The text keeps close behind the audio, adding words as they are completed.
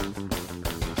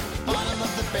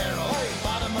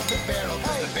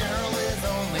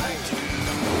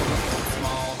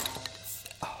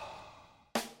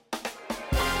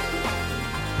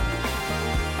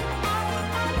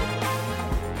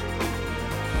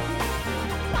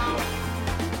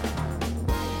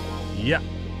Yeah.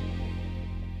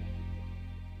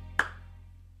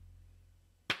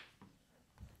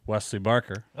 Wesley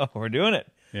Barker. Oh, we're doing it.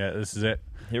 Yeah, this is it.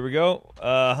 Here we go.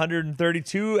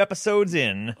 132 episodes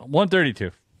in.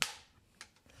 132.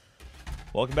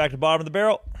 Welcome back to Bottom of the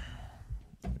Barrel.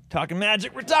 Talking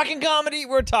magic. We're talking comedy.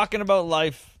 We're talking about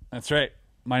life. That's right.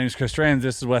 My name is Chris Strands.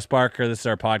 This is Wes Barker. This is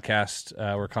our podcast.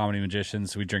 We're comedy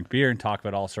magicians. We drink beer and talk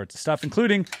about all sorts of stuff,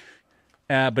 including,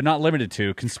 but not limited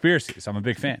to, conspiracies. I'm a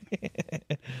big fan.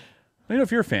 Let me know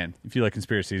if you're a fan, if you like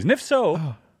conspiracies. And if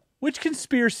so, which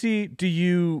conspiracy do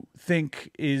you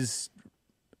think is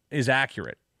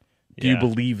accurate? Do you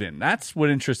believe in? That's what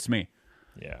interests me.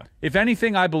 Yeah. If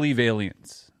anything, I believe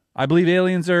aliens. I believe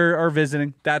aliens are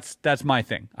visiting. That's my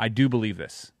thing. I do believe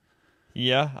this.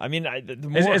 Yeah. I mean, the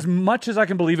more... As much as I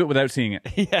can believe it without seeing it.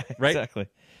 Yeah, right? Exactly.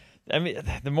 I mean,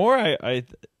 the more I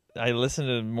listen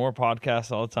to more podcasts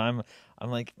all the time,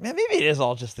 I'm like, man, maybe it is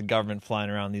all just the government flying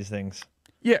around these things.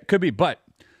 Yeah, could be. But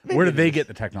Maybe where did they is. get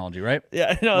the technology, right?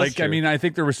 Yeah, no, that's true. I mean, I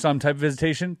think there was some type of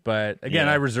visitation, but again,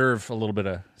 Yeah. I reserve a little bit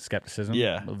of skepticism.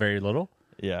 Yeah. Very little.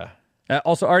 Yeah.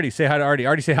 Also, Artie, say hi to Artie.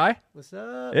 Artie, say hi. What's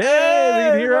up? Hey, we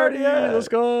can hear Artie. Yeah. Let's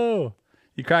go.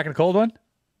 You cracking a cold one?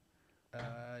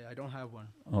 I don't have one.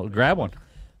 Oh, grab one.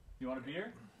 You want a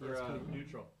beer or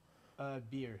neutral?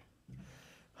 Beer.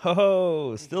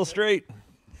 Oh, still straight.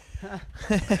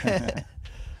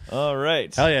 All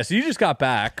right. Hell yeah. So you just got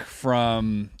back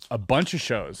from a bunch of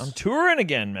shows. I'm touring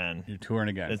again, man. You're touring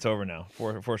again. It's over now.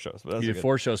 Four shows. But that's You did good.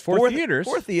 4 shows. Four theaters.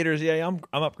 4 theaters. Yeah, I'm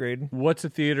upgrading. What's a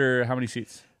theater? How many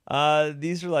seats?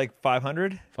 These are like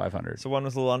 500. 500. So one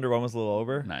was a little under, one was a little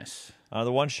over. Nice. The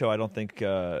one show, I don't think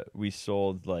we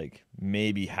sold like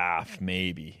maybe half.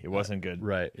 Maybe it wasn't good.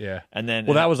 Right, yeah. And then,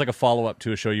 Well, that was like a follow-up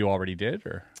to a show you already did,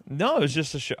 or no, it was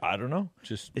just a show. I don't know.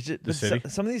 just It's just the city?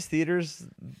 Some of these theaters,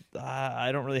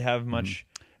 I don't really have much.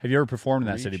 Have you ever performed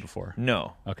in that Reach. you before?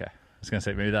 No. Okay. I was going to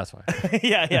say, maybe that's why.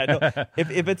 yeah. No.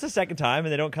 If it's a second time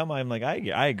and they don't come, I'm like,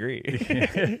 I agree.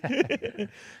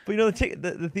 But you know,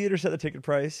 the theater set the ticket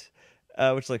price,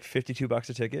 which is like $52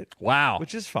 a ticket, Wow.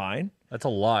 which is fine. That's a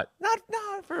lot. Not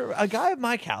for a guy of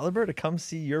my caliber to come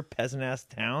see your peasant ass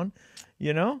town,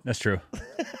 you know? That's true.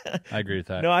 I agree with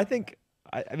that. No, I think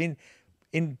I mean,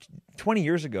 in 20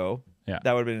 years ago, Yeah.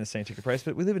 that would have been an insane ticket price.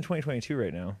 But we live in 2022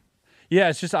 right now. Yeah,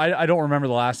 it's just I don't remember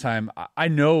the last time. I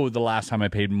know the last time I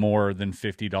paid more than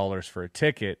 $50 for a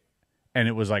ticket, and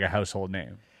it was like a household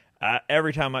name.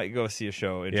 Every time I go see a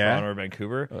show in Yeah? Toronto or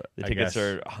Vancouver, the I tickets guess.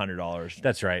 are $100.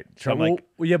 That's right. So I'm like-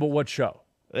 well, yeah, but what show?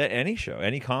 Any show,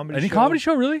 any comedy Any show. comedy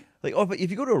show, really? Like, oh, but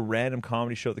if you go to a random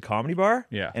comedy show at the Comedy Bar,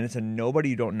 Yeah. and it's a nobody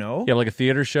you don't know, Yeah, like a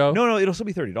theater show? no, it'll still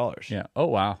be $30. Yeah. Oh,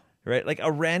 wow. Right? Like a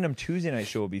random Tuesday night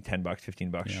show will be $10,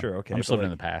 $15. Yeah. Sure, okay. I'm just but living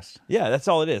in like- the past. Yeah, that's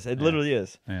all it is. It literally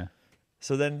is. Yeah.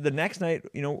 So then the next night,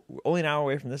 you know, only an hour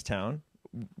away from this town,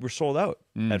 we're sold out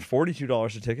at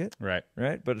 $42 a ticket, Right.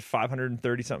 right? But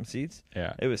 530 something seats.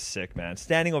 Yeah. It was sick, man.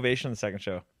 Standing ovation on the second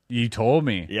show. You told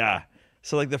me. Yeah.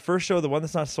 So like the first show, the one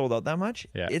that's not sold out that much,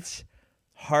 Yeah. it's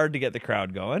hard to get the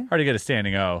crowd going. Hard to get a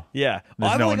standing O. Yeah.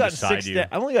 There's I've no only one got beside you.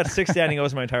 I've only got 6 standing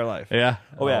O's my entire life. Yeah.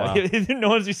 Oh, yeah. wow. No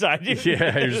one's beside you.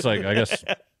 Yeah, you're just like, I guess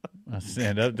I'll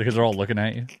stand up because they're all looking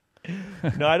at you.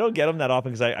 No, I don't get them that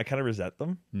often because I kind of resent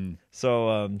them.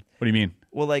 So, What do you mean?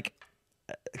 well, like,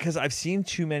 because I've seen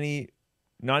too many,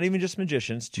 not even just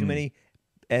magicians, too many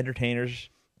entertainers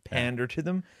pander to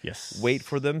them. Yes. Wait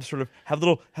for them, sort of have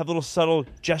little subtle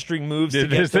gesturing moves to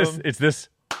get them. It's this,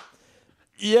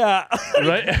 Yeah.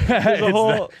 right? It's whole-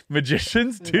 that.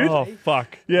 Magicians, dude. Oh,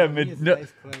 fuck. Yeah, It's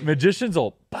nice play. magicians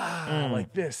will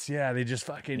like this. Yeah, they just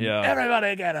fucking Yeah.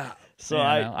 everybody get up. So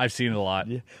I've seen it a lot.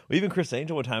 Yeah. Well, even Chris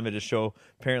Angel one time at his show,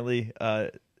 apparently,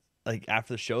 like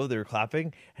after the show, they were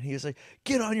clapping, and he was like,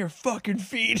 "Get on your fucking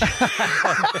feet."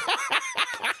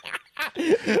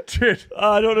 Dude,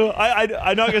 I don't know.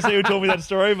 I'm not gonna say who told me that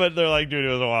story, but they're like, "Dude, it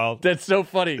was wild." that's so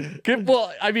funny. Good.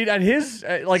 Well, I mean, at his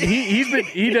like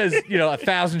he does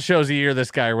 1,000 shows a year. This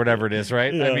guy or whatever it is,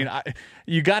 right? Yeah. I mean,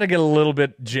 you got to get a little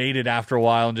bit jaded after a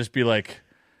while and just be like,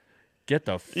 "Get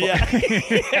the fuck, Yeah,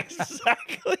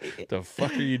 exactly. the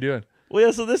fuck are you doing?" Well,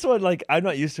 yeah. So this one, like, I'm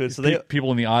not used to it. So they,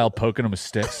 People in the aisle poking him with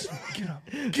sticks.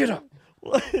 Get up.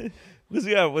 this,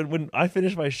 yeah. When I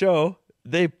finished my show,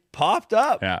 they popped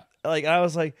up. Yeah. Like I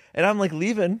was like, and I'm like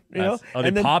leaving, you know. Oh, they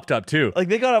and then, popped up too. Like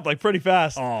they got up like pretty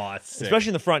fast. Oh, that's sick. Especially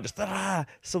in the front, just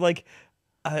so like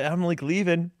I'm like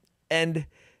leaving, and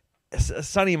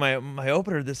Sonny, my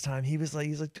opener this time, he's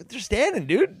like, they're standing,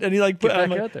 dude, and he like put Get back I'm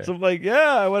like- out there. So I'm like,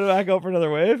 yeah, I went back out for another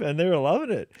wave, and they were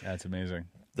loving it. That's amazing.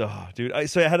 Oh, dude,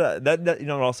 so I had that you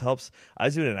know what also helps? I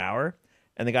was doing an hour,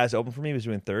 and the guy's open for me was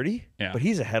doing 30. Yeah. But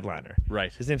he's a headliner.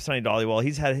 Right. His name's Sonny Dollywall.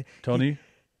 He's had Tony?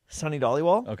 Sonny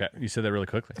Dollywall. Okay, you said that really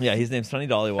quickly. Yeah, his name's Sonny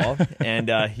Dollywall, and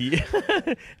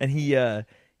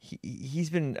he's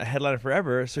been a headliner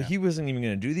forever. So he wasn't even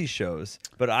going to do these shows,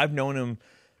 but I've known him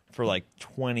for like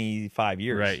 25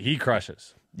 years. Right, he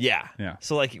crushes. Yeah. Yeah.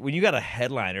 So like when you got a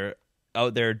headliner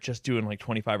out there just doing like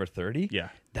 25 or 30, Yeah.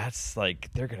 that's like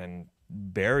they're gonna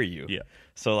bury you. Yeah.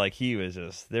 So like he was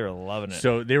just they were loving it.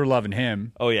 So they were loving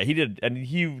him. Oh yeah, he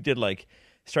did like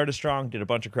started strong, did a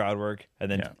bunch of crowd work,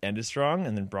 and then Yeah. ended strong,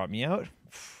 and then brought me out.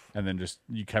 And then just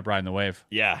you kept riding the wave.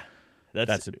 Yeah,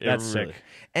 That's really- sick.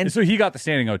 And So he got the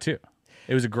standing O too.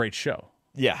 It was a great show.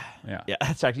 yeah, Yeah.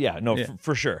 That's actually no Yeah.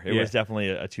 For sure. It Yeah. was definitely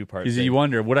a 2-part. Because thing. you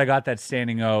wonder, would I got that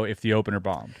standing O if the opener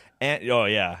bombed? And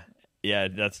yeah,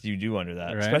 that's you do wonder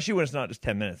that, Right. especially when it's not just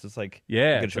 10 minutes. It's like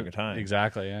Yeah, a good chunk of time.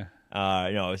 Exactly. Yeah.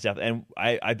 It was definitely,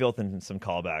 and I built in some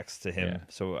callbacks to him, Yeah.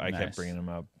 so I Nice. kept bringing him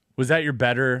up. Was that your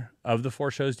better of the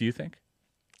 4 shows? Do you think?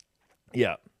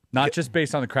 Yeah, Not just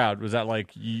based on the crowd. Was that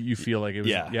like you feel like it was?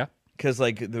 yeah, because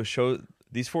like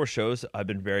these 4 shows, I've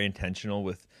been very intentional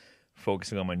with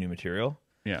focusing on my new material.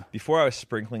 Yeah. Before I was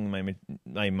sprinkling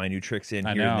my new tricks in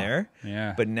I here know. and there,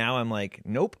 Yeah. but now I'm like,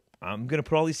 nope, I'm gonna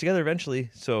put all these together eventually.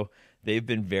 So they've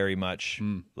been very much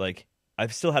like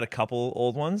I've still had a couple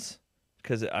old ones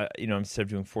because instead of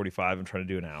doing 45, I'm trying to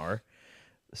do an hour,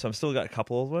 so I'm still got a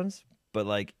couple old ones, but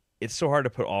like it's so hard to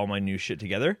put all my new shit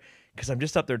together because I'm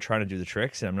just up there trying to do the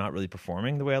tricks and I'm not really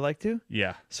performing the way I like to.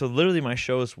 Yeah. So literally my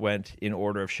shows went in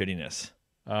order of shittiness: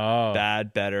 Oh.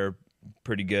 bad, better,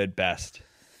 pretty good, best.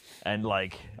 And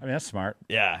like, I mean, that's smart.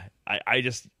 yeah,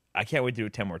 I can't wait to do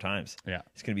it 10 more times. Yeah.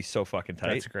 It's gonna be so fucking tight.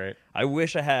 That's great. I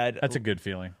wish I had. That's a good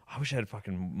feeling. I wish I had a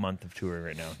fucking month of touring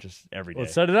right now, just every day.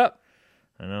 Let's set it up.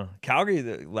 I know Calgary,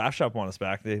 the Laugh Shop want us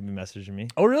back. They've been messaging me.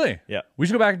 Oh, really? Yeah, We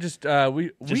should go back and just we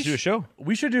do a show.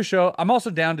 We should do a show. I'm also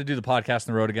down to do the podcast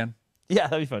on the road again. Yeah,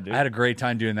 that'd be fun, dude. I had a great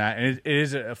time doing that, and it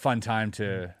is a fun time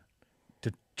to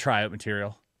try out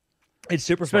material, It's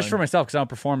super especially for fun. myself because I don't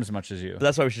perform as much as you. But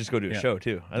that's why we should just go do a Yeah. show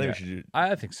too. I think Yeah. we should do.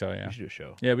 I think so. Yeah. We should do a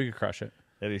show. Yeah, we could crush it.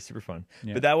 That'd be super fun.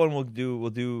 Yeah. But that one we'll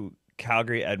do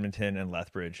Calgary, Edmonton, and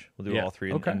Lethbridge. We'll do Yeah. all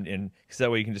 3. Okay. And because that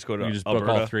way you can just go to You just book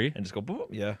Alberta all 3? and just go. Boop,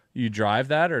 yeah, You drive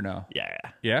that or no? yeah,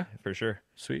 Yeah. for sure.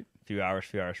 Sweet. Few hours.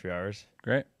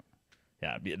 Great.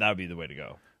 Yeah, that would be the way to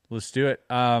go. Let's do it.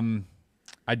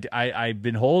 I've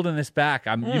been holding this back.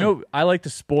 I like to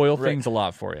spoil things a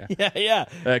lot for you. Yeah.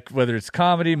 Like whether it's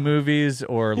comedy, movies,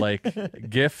 or like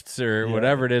gifts or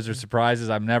whatever it is, or surprises.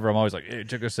 I'm always like, hey,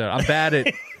 check us out. I'm bad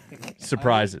at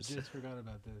surprises. I just forgot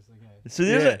about this. Okay. So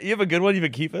you have a good one you've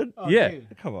been keeping? Oh, Yeah.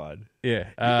 dude. Come on. Yeah.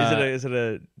 Is it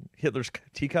a Hitler's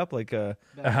teacup like a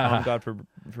God for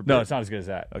No, it's not as good as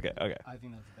that. Okay. I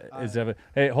think that's Is that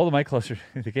hey, hold the mic closer.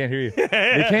 They can't hear you. They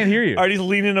can't hear you. Artie's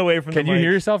leaning away from Can the you mic.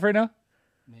 hear yourself right now?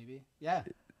 maybe. Yeah.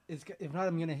 If not,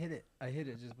 I'm gonna hit it. I hit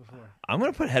it just before. I'm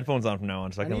gonna put headphones on from now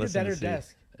on so I I can need a listen better to see.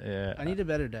 desk. Yeah. I need a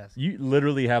better desk. You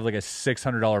literally have like a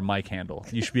 $600 mic handle.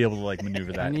 You should be able to like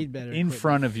maneuver that need better in equipment.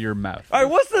 front of your mouth. All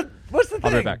right, what's the thing? I'll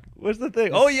be right back. What's the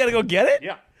thing? Oh, you gotta go get it?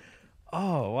 Yeah.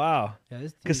 Oh wow. Yeah,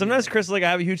 this Because TV sometimes Chris is like,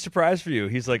 I have a huge surprise for you.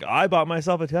 He's like, I bought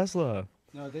myself a Tesla.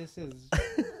 No, this is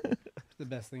the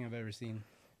best thing I've ever seen.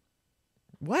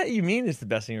 What do you mean it's the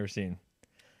best thing you've ever seen?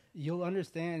 You'll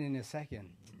understand in a second.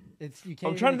 You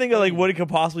can't. I'm trying to even think of like explain. what it could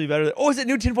possibly be better than. Oh, is it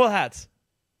new tinfoil hats?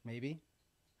 Maybe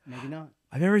not.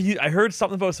 I heard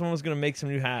something about someone was gonna make some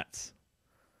new hats.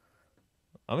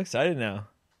 I'm excited now.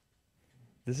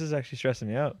 This is actually stressing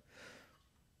me out.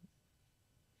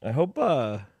 I hope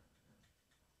I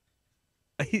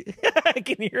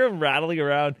can hear him rattling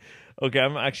around. Okay,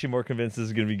 I'm actually more convinced this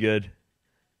is gonna be good.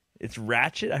 It's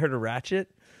ratchet. I heard a ratchet.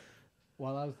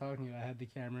 While I was talking, I had the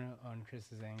camera on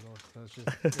Chris's angle, so it's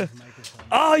just his microphone.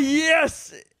 Oh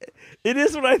yes, it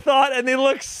is what I thought, and they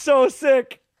look so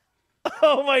sick.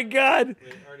 Oh my god.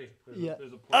 Yeah.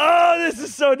 Oh, this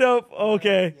is so dope.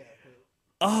 Okay.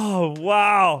 Oh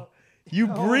wow. You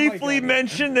Oh, my briefly God.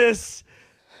 mentioned this,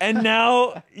 and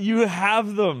now you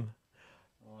have them.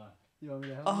 You want me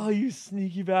to help? Oh, you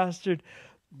sneaky bastard.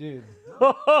 Dude,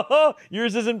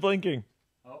 Yours isn't blinking.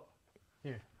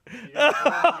 here. You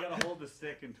gotta hold the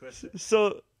stick and twist it.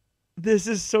 So, this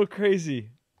is so crazy.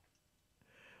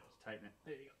 Tighten it.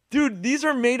 There you Dude, these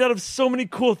are made out of so many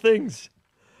cool things.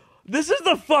 This is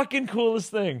the fucking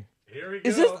coolest thing. go. Here we go.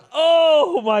 Is this?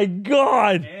 Oh my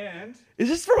god! And Is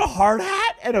this from a hard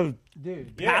hat and a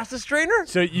Dude, pasta strainer?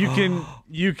 so you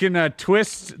can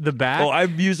twist the back. Oh,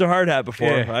 I've used a hard hat before.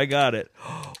 Yeah. I got it.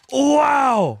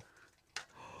 Wow!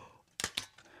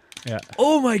 Yeah.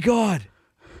 Oh my god!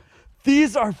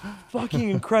 These are fucking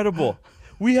incredible.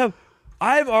 We have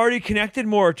I'm already connected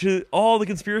more to all the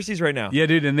conspiracies right now. Yeah,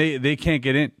 dude, and they can't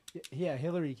get in. Yeah,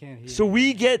 Hillary can't hear. So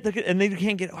we get and they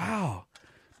can't get. Wow.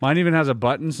 Mine even has a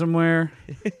button somewhere.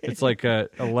 It's like a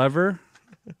lever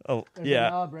Oh There's yeah.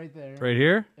 a knob right there. right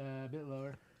here. A bit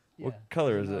lower. Yeah. What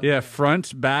color is it? Yeah,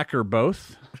 front, back, or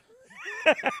both.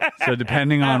 So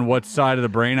depending on what side of the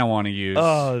brain I want to use.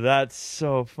 Oh, that's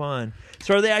so fun.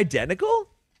 So are they identical?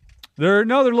 They're a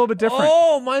little bit different.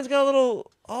 Oh, mine's got a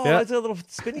little. Oh, Yeah. it's a little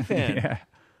spinny fan. Yeah,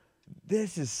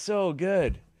 This is so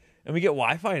good. And we get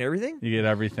Wi-Fi and everything. you get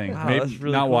everything. Wow, Maybe that's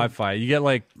really not cool. Wi-Fi. You get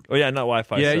like Oh yeah, not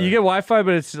Wi-Fi. yeah, sorry. you get Wi-Fi,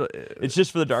 but it's It's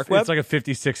just for the dark web. It's like a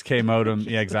 56K modem.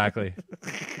 Yeah, exactly.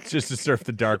 It's just to surf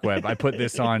the dark web. I put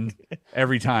this on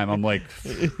every time. I'm like,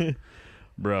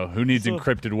 bro, who needs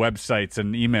encrypted websites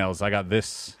and emails? I got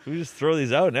this. We just throw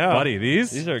these out now, Buddy,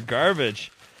 these? are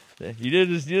garbage. You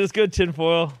did us good,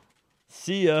 tinfoil.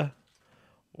 See ya.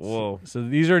 Whoa. So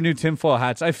these are new tinfoil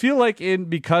hats. I feel like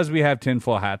because we have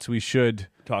tinfoil hats, we should,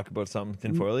 Talk about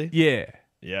something tinfoily. yeah,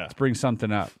 Yeah, bring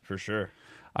something up. for sure.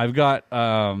 I've got,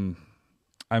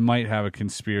 I might have a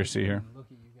conspiracy here. Look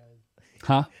at you guys.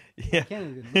 Huh? Yeah. I can't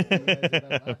even look at you guys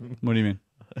without laughing. What do you mean?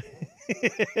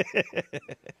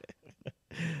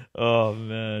 Oh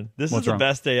man, this What's is the wrong?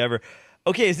 best day ever.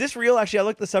 Okay, is this real? Actually, I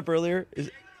looked this up earlier.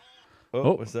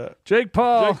 Oh. What's that? Jake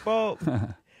Paul. Jake Paul.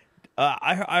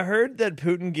 I heard that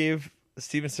Putin gave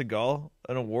Steven Seagal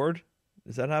an award.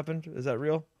 Has that happened? Is that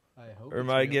real? I hope. Or am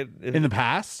it's I real. get In the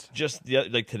past? just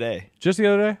like today? Just the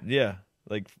other day? Yeah,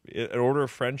 like an order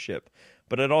of friendship.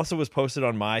 But it also was posted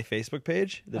on my Facebook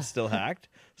page that's still hacked,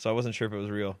 so I wasn't sure if it was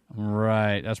real.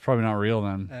 Right. That's probably not real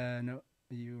then. No,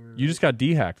 you were. You just got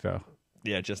de-hacked, though.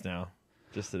 Yeah, just now,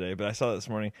 just today. But I saw it this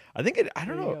morning. I think I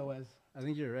don't There you know. go, Wes. I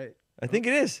think you're right. I think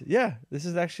it is. Yeah, this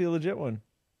is actually a legit one.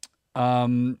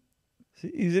 Um,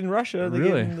 See, he's in Russia. They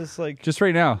Really? gave him this like just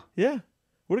right now. yeah.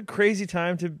 What a crazy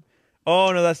time to.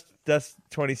 Oh no, that's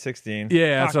 2016.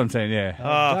 Yeah, that's Fuck. what I'm saying. Yeah.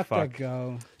 Oh, fuck.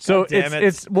 Go. So God damn it.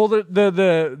 it's well the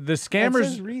That's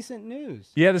scammers. recent news.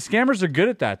 Yeah, the scammers are good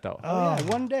at that though. Oh, yeah,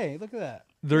 one day. Look at that.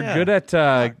 They're Yeah. good at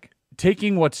Fuck.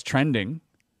 taking what's trending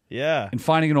Yeah. and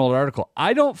finding an old article.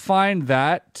 I don't find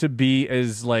that to be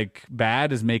as like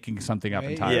bad as making something up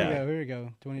Wait, entirely. Yeah. Here we go.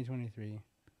 2023.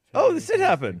 Oh, this did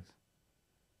happen.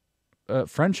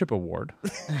 Friendship award.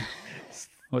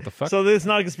 What the fuck? So this is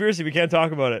not a conspiracy. We can't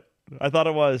talk about it. I thought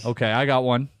it was. Okay, I got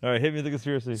one. All right, hit me with the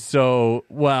conspiracy. So,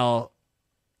 well,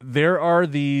 there are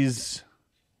these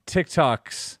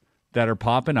TikToks that are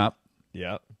popping up,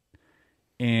 Yeah.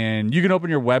 and you can open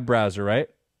your web browser, right?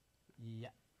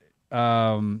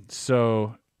 Yeah.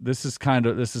 So this is kind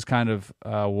of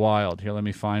wild. Here, let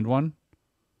me find one.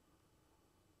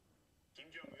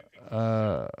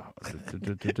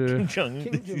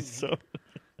 Jung, he's so.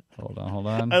 Hold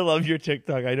on. I love your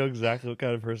TikTok. I know exactly what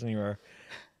kind of person you are.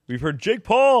 We've heard Jake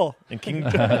Paul and Kim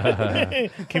Jong.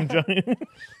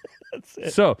 That's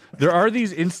it. So there are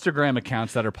these Instagram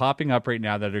accounts that are popping up right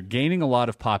now that are gaining a lot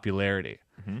of popularity,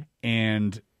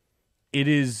 and it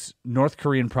is North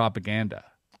Korean propaganda.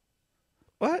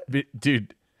 What?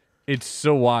 Dude, it's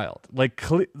so wild. Like,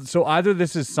 so either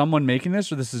this is someone making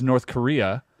this, or this is North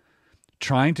Korea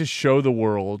trying to show the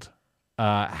world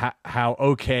how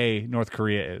okay North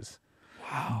Korea is.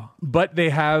 Wow. But they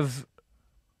have.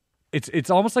 It's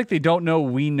almost like they don't know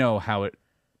we know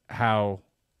how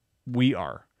we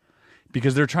are,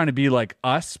 because they're trying to be like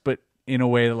us, but in a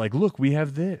way that like, look, we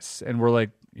have this, and we're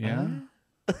like, yeah.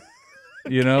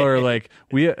 You know, or like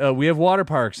we have water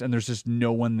parks and there's just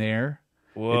no one there.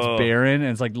 Whoa. It's barren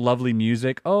and it's like lovely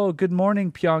music. Oh, good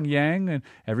morning, Pyongyang, and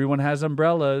everyone has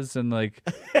umbrellas and like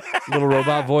little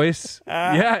robot voice.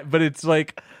 Yeah, but it's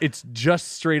like it's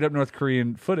just straight up North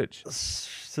Korean footage.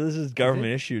 So this is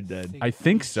government issued then. I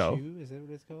think so. Is that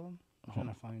what it's called? I'm trying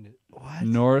to find it. What?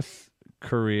 North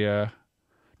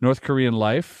Korean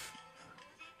life.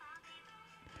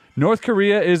 North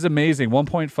Korea is amazing.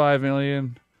 1.5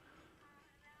 million.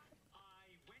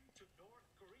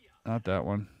 Not that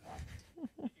one.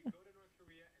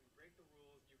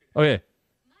 Okay.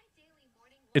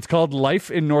 It's called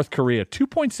Life in North Korea.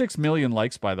 2.6 million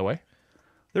likes, by the way,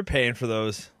 They're paying for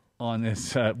those. on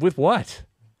this. With what?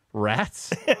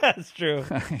 Rats? That's true.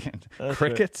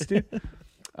 Crickets, dude?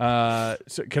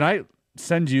 So can I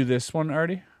send you this one,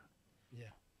 Artie? Yeah.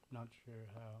 Not sure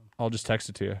how. I'll just text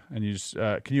it to you. And you just,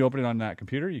 can you open it on that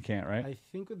computer? You can't, right? I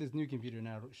think with this new computer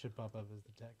now, it should pop up as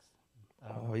the text.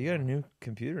 Oh, you got a new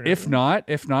computer. If not,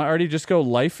 Artie, just go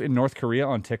Life in North Korea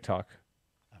on TikTok.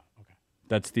 Oh, okay.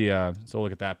 That's the so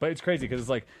look at that. But it's crazy because it's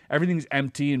like everything's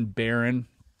empty and barren,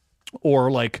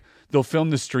 or like they'll film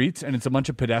the streets and it's a bunch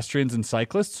of pedestrians and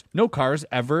cyclists, no cars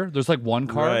ever. There's like one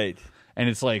car, Right. and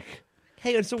it's like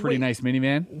Hey, and so pretty wait, nice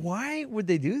minivan. why would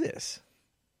they do this?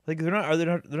 Like they're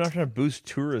not trying to boost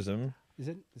tourism.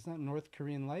 It's not North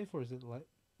Korean life, or is it like?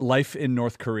 Life in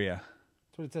North Korea.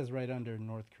 That's what it says right under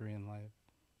North Korean life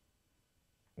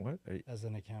What? as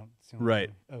an account. It's the only Right.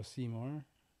 thing. Oh, see more.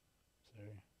 Sorry,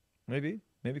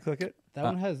 Maybe click it. that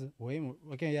one has way more.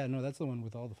 Okay, yeah, no, that's the one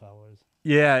with all the followers.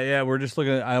 Yeah. We're just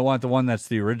looking. I want the one that's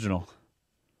the original.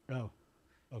 Oh,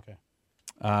 okay.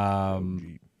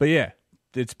 But yeah,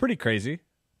 it's pretty crazy.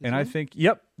 And I think,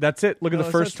 yep, that's it. Look at No, the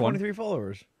it says first one. 23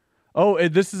 followers. Oh,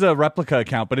 this is a replica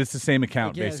account, but it's the same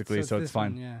account Yeah, basically, so it's this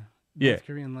fine. one, yeah. Yeah. North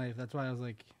Korean life. That's why I was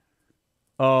like,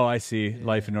 Oh, I see.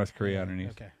 Life in yeah, North Korea yeah,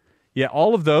 underneath. Okay. Yeah,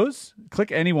 all of those.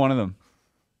 Click any one of them.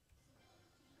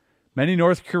 Many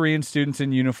North Korean students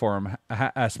in uniform.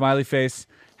 Smiley face.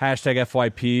 Hashtag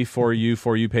FYP for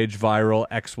you page viral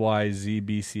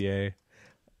XYZBCA.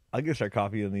 I'm gonna start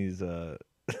copying these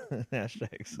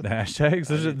hashtags. The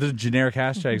hashtags. There's generic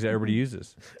hashtags that everybody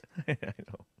uses. I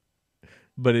know.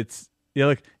 But it's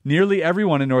like nearly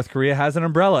everyone in North Korea has an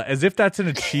umbrella, as if that's an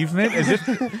achievement,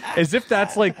 as if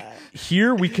that's like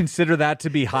here we consider that to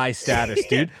be high status,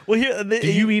 dude. Well, here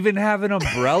Do you even have an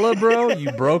umbrella, bro?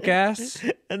 You broke ass.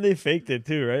 and they faked it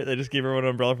too, right? They just gave everyone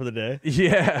an umbrella for the day.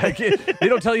 Yeah, they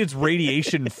don't tell you it's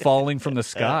radiation falling from the Hey,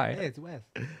 sky. it's West.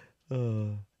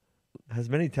 Has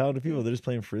many talented people. They're just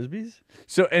playing frisbees.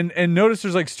 So and notice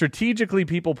there's like strategically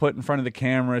people put in front of the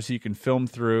camera so you can film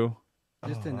through.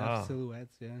 Just enough wow.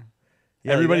 silhouettes, yeah.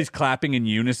 Yeah, Everybody's clapping in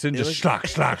unison, just slack,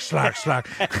 slack, slack, slack.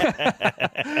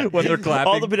 When they're clapping.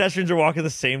 all the pedestrians are walking the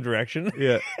same direction.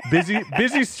 Yeah,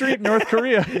 busy street in North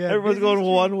Korea. Everyone's going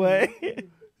one way.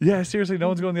 Yeah, seriously, no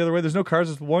one's going the other way. There's no cars.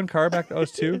 There's one car back. Oh,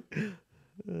 it's two.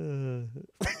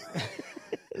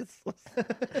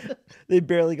 They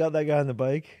barely got that guy on the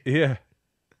bike. Yeah.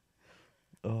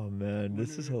 Oh man,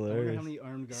 this is I wonder hilarious. how many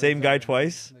armed guards Same are guy there.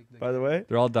 twice, Like, by the way.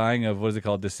 They're all dying of, what is it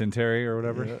called, dysentery or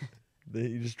whatever. Yeah.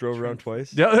 He just drove around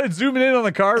twice. Yeah, zooming in on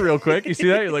the car real quick. You see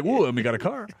that? You're like, whoa, and we got a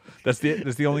car. That's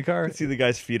the only car. See the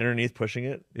guy's feet underneath pushing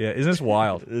it. Yeah, isn't this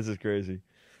wild? This is crazy.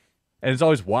 And it's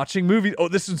always watching movies. Oh,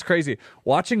 this is crazy.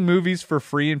 Watching movies for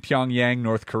free in Pyongyang,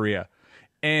 North Korea.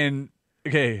 And,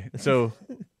 okay, so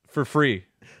for free.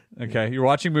 Okay, you're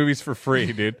watching movies for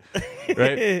free, dude.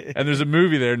 Right? And there's a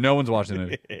movie there. No one's watching the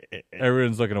movie.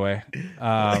 Everyone's looking away.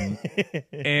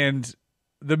 And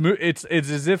it's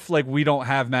as if like we don't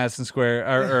have Madison Square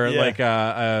or Yeah. like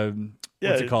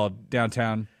what's it Yeah. called,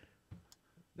 downtown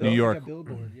New Like York. a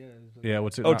billboard, yeah. Yeah,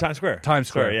 what's it? Oh, not- Times Square. Times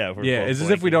Square. Sorry, yeah, we're yeah. both It's as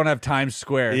if we blanking. don't have Times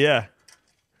Square. Yeah.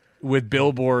 With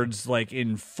billboards like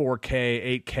in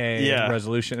 4K, 8K Yeah.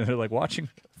 resolution, and they're like watching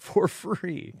for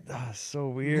free. Ah, so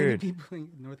Many weird. people in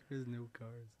North Korea no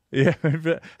cars.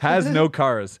 Yeah, has no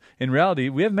cars. In reality,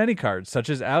 we have many cars, such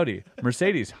as Audi,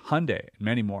 Mercedes, Hyundai, and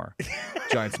many more.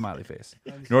 Giant smiley face.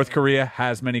 North Korea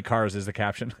has many cars is the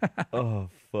caption. Oh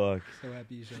fuck. So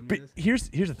happy you showed me But this.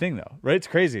 here's the thing, though, right? It's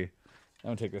crazy. I'm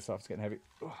gonna take this off. It's getting heavy.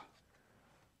 Ugh.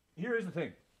 Here is the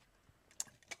thing: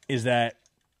 is that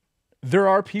there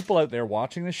are people out there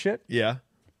watching this shit Yeah.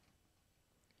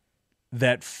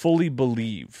 that fully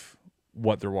believe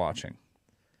what they're watching.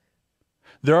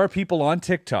 There are people on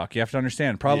TikTok, you have to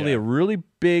understand, probably Yeah. a really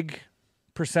big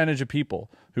percentage of people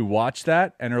who watch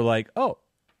that and are like, oh,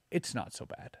 it's not so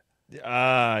bad.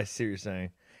 Ah, I see what you're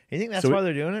saying. You think that's So why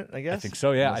they're doing it? I guess. I think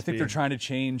so, yeah. I Must think be. they're trying to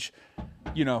change,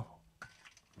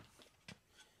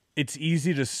 it's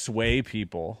easy to sway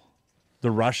people.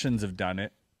 The Russians have done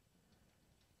it.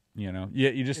 Yeah,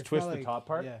 you just It's twist not the like- top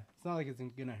part. Yeah, it's not like it's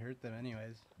gonna hurt them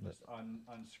anyways. Just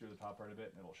unscrew the top part a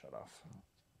bit and it'll shut off.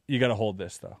 You got to hold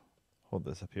this, though. Hold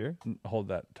this up here. Hold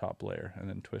that top layer and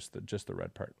then twist just the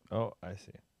red part. Oh, I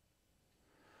see.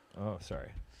 Oh,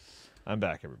 sorry. I'm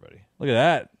back, everybody. Look at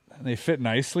that. They fit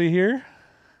nicely here.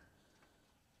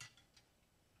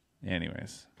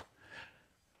 Anyways.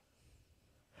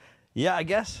 Yeah, I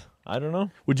guess. I don't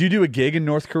know. Would you do a gig in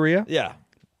North Korea? Yeah.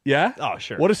 Yeah? Oh,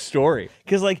 sure. What a story.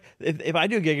 Because like, if I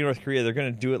do a gig in North Korea, they're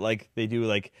gonna do it like they do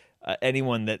like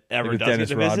anyone that ever Like with does get Dennis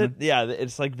to visit. Rodman? Yeah,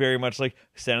 it's like very much like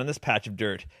stand on this patch of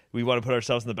dirt. We want to put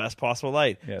ourselves in the best possible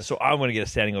light. Yes. So I want to get a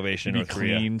standing ovation in Be North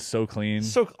Korea. clean, so clean.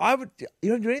 So you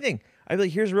don't do anything. I'd be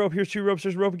like, here's a rope, here's two ropes,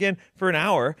 there's a rope again for an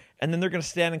hour, and then they're gonna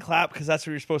stand and clap because that's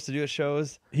what you're supposed to do at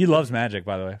shows. He loves magic,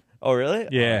 by the way. Oh, really?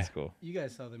 Yeah. Oh, that's cool. You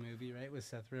guys saw the movie, right, with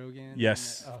Seth Rogen?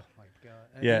 Yes. And, oh my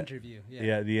god. Yeah. Interview. Yeah.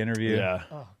 Yeah, the interview. Yeah.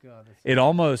 Oh god.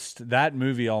 That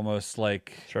movie almost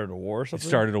like Started a war or it something?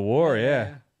 started a war,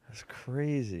 yeah. That's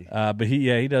crazy. But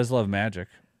he does love magic.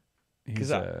 He's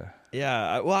 'Cause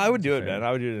I would do it, fan. man.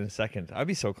 I would do it in a second. I'd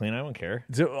be so clean, I wouldn't care.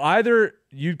 so either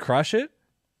you'd crush it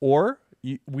or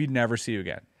we'd never see you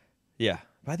again. Yeah.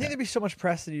 But I think there'd be so much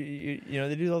press that you know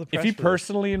they do all the press. If he for this.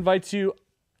 personally invites you,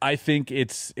 I think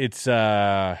it's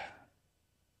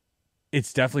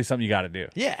definitely something you got to do.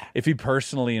 Yeah. If he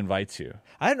personally invites you.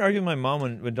 I had an argument with my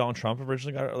mom when Donald Trump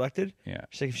originally got elected. Yeah.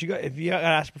 She's like, if you got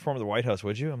asked to perform at the White House,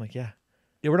 would you? I'm like, yeah.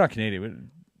 Yeah, we're not Canadian.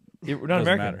 We're not Doesn't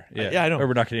American. matter. Yeah. Yeah, I know. Or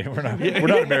we're not Canadian. We're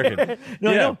not American.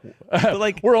 No, I yeah. know. But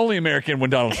like, We're only American when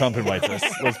Donald Trump invites us.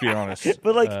 Let's be honest.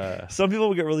 but like, some people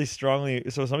will get really strongly.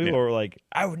 So some people Yeah. are like,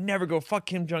 I would never go. Fuck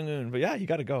Kim Jong Un. But yeah, you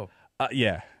got to go.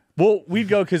 Yeah. Well, we'd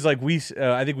go because like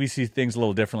I think we see things a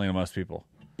little differently than most people.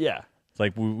 Yeah. It's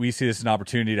like we see this as an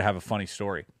opportunity to have a funny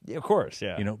story. Yeah, of course.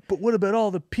 Yeah. You know, but what about all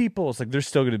the people? It's like they're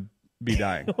still going to be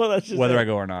dying, Well, that's just whether it. I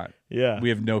go or not. Yeah. We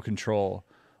have no control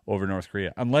over North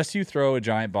Korea unless you throw a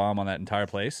giant bomb on that entire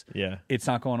place. Yeah. It's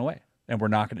not going away, and we're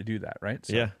not going to do that, right?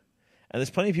 So, Yeah. And there's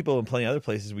plenty of people in plenty of other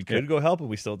places we could Yeah. go help, but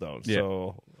we still don't. Yeah.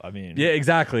 So I mean, Yeah,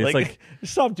 exactly. It's like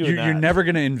stop doing that. you're never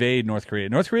going to invade North Korea.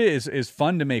 North Korea is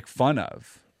fun to make fun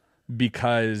of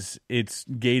because it's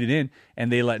gated in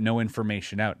and they let no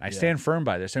information out. I stand firm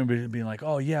by this. Everybody being like,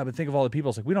 "Oh yeah, but think of all the people."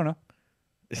 It's like we don't know.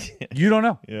 You don't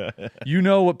know. Yeah. You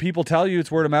know what people tell you.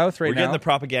 It's word of mouth right We're now. getting the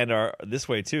propaganda this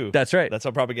way too. That's right. That's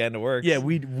how propaganda works. Yeah,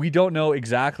 we don't know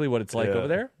exactly what it's like Yeah, over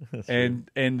there, that's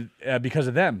and because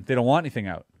of them, they don't want anything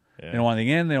out. Yeah. They don't want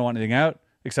anything in. They don't want anything out,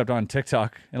 except on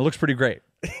TikTok, and it looks pretty great.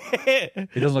 It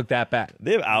doesn't look that bad.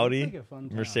 They have Audi, like a fun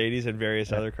town. Mercedes, and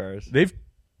various other cars. They've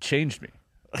changed me.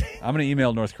 I'm gonna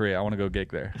email North Korea. I want to go gig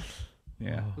there.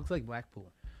 Yeah, Looks like Blackpool.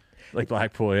 like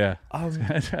Blackpool. Yeah, Um,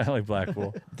 I like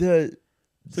Blackpool. the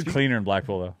It's cleaner in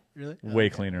Blackpool though. Really? Way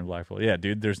cleaner in Blackpool. Yeah,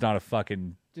 dude. There's not a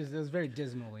fucking. Just it was very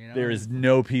dismal, you know. There is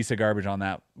no piece of garbage on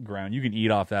that ground. You can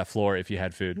eat off that floor if you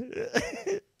had food.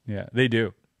 Yeah, they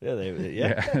do. yeah, yeah.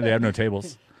 Yeah, they have no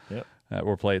tables Yep.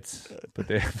 or plates, but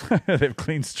they have, they have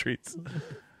clean streets.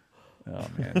 Oh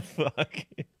man, Fuck.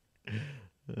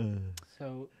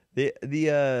 So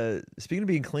The speaking of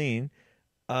being clean,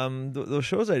 those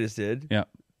shows I just did, yeah.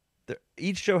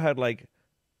 each show had like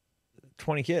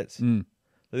 20 kids. Mm.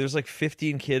 There's like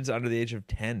 15 kids under the age of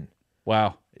 10.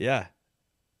 Wow. Yeah.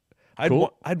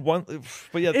 Cool. I'd want,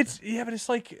 but yeah, But it's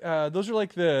like those are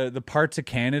like the parts of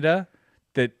Canada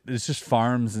that it's just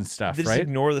farms and stuff, they just right?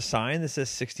 ignore the sign that says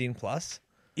 16 plus.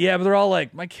 Yeah, but they're all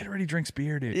like, my kid already drinks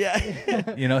beer, dude.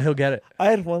 Yeah. You know, he'll get it. I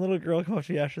had one little girl come up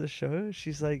to me after the show.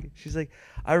 She's like,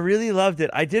 I really loved it.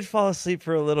 I did fall asleep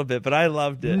for a little bit, but I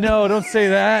loved it. No, don't say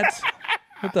that.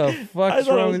 What the fuck's thought it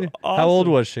wrong was with you? awesome. How old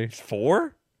was she?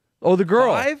 4? Oh, the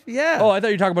girl. 5? Yeah. Oh, I thought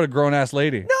you were talking about a grown ass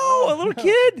lady. No, a little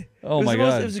kid. Oh, It was my the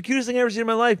most- God. It was the cutest thing I ever seen in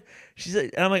my life. She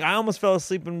said, and I'm like, I almost fell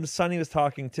asleep when Sonny was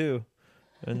talking too,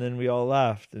 and then we all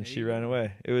laughed and she ran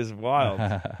away. It was wild,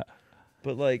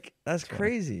 but like that's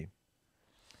crazy.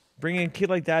 Bringing a kid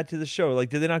like that to the show,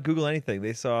 like, did they not Google anything?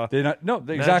 They saw They're not. No,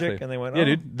 exactly. and they went, yeah, oh.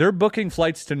 dude. They're booking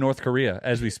flights to North Korea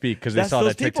as we speak because they that's saw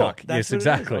those that people. TikTok. That's Yes, what it is.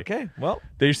 exactly. Okay, well,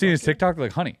 They're seeing his TikTok. They're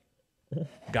like, honey,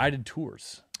 guided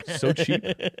tours, so cheap,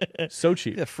 so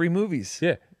cheap. yeah, free movies.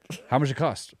 Yeah. How much it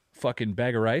cost? Fucking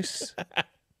bag of rice.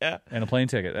 Yeah. And a plane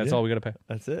ticket. That's Yeah. all we got to pay.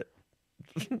 That's it.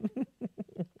 did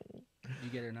you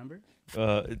get her number?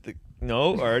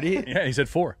 No, already. Yeah, he said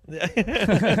 4.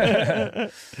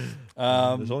 There's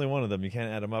only one of them. You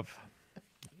can't add them up.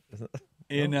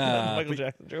 In Michael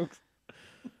Jackson jokes.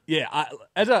 yeah,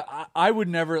 I would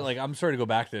never like. I'm sorry to go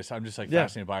back to this. I'm just like Yeah.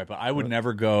 fascinated by it, but I would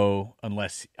never go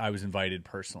unless I was invited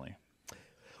personally.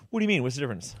 What do you mean? What's the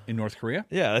difference? In North Korea?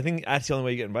 Yeah, I think that's the only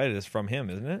way you get invited is from him,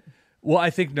 isn't it? Well, I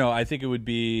think no. I think it would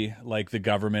be like the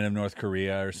government of North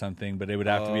Korea or something, but it would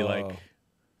have to be like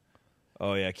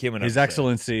Oh yeah, Kim and His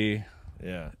Excellency.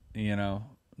 Yeah. You know,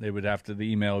 they would have to. The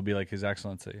email would be like His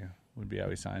Excellency would be how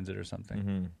he signs it or something.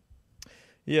 Mm-hmm.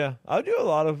 Yeah, I would do a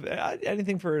lot of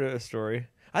anything for a story.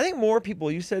 I think more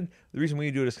people. You said the reason we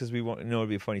do it is because we want to know it'd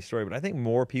be a funny story, but I think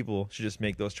more people should just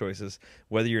make those choices,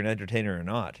 whether you're an entertainer or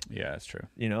not. Yeah, that's true.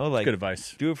 You know, like Good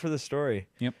advice. do it for the story.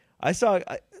 Yep. I saw.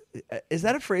 Is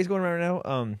that a phrase going around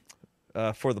right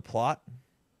now? For the plot.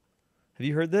 Have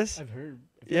you heard this? I've heard.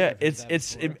 Yeah,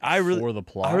 I really For the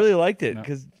plot? I really liked it No.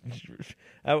 because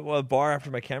at a bar after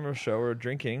my camera show, we were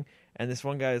drinking, and this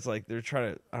one guy is like, they're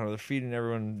trying to, I don't know, they're feeding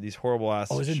everyone these horrible ass.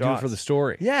 Oh, is it shots. do it for the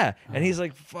story? Yeah, and he's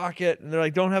like, "Fuck it," and they're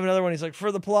like, "Don't have another one." He's like,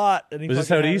 "For the plot." And he Was this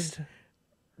fucking out had east? it.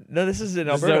 No, this is in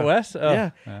This is Alberta. out west? Oh.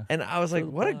 Yeah. Yeah. And I was like,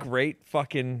 "What a great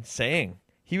fucking saying."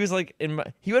 He was like,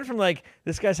 he went from like,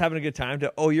 this guy's having a good time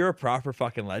to, oh, you're a proper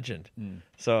fucking legend.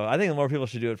 So I think more people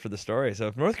should do it for the story. So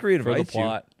if North Korea For the invites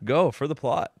plot. you, go for the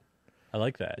plot. I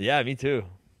like that. Yeah, me too.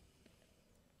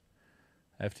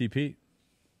 FTP.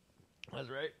 That's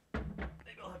right.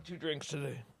 Maybe I'll have 2 drinks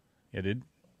today. Yeah, dude.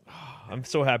 I'm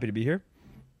so happy to be here.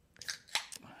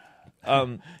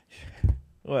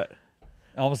 What?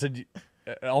 I almost said,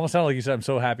 it almost sounded like you said, "I'm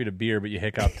so happy to be here," but you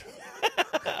hiccuped.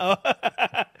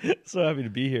 So happy to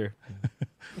be here.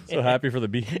 So happy for the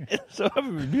be here. So happy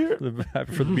to be here.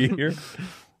 Happy for the be here.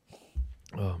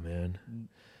 Oh man.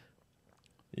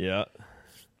 Yeah.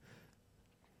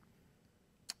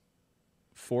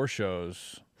 4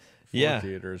 shows, 4 Yeah.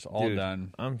 theaters, all Dude,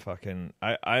 done. I'm fucking.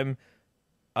 I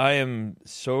am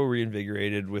so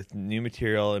reinvigorated with new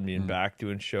material and being back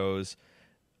doing shows.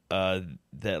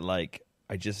 That like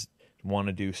I just want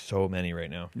to do so many right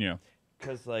now. Yeah.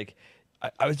 Because like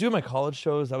I was doing my college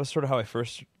shows. That was sort of how I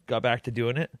first got back to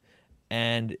doing it,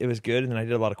 and it was good. And then I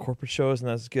did a lot of corporate shows, and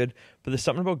that was good. But there's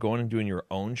something about going and doing your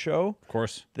own show Of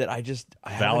course. that I haven't-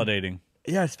 Validating.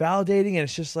 Yeah, it's validating, and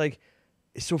it's just like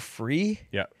it's so free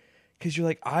Yeah. because you're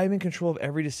like, I'm in control of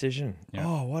every decision. Yeah.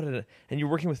 Oh, and you're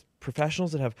working with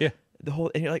professionals that have Yeah. the whole,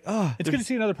 and you're like, oh, It's good to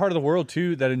see another part of the world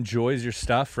too that enjoys your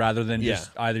stuff rather than Yeah.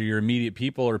 just either your immediate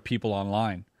people or people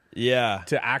online. yeah,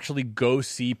 To actually go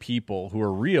see people who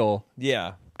are real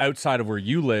yeah. outside of where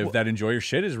you live that enjoy your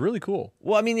shit is really cool.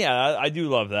 Well, I mean, yeah, I do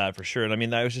love that for sure. And I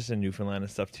mean, I was just in Newfoundland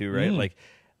and stuff too, right? Like,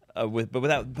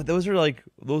 but those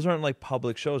aren't like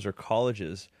public shows or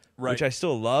colleges, Right. which I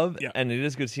still love, Yeah. and it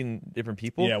is good seeing different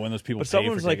people. Yeah, when those people but pay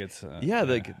someone's for like, tickets.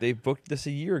 like they booked this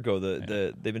a year ago.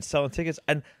 They've been selling tickets,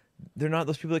 and they're not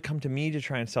those people that come to me to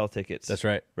try and sell tickets. That's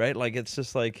right. right? Like it's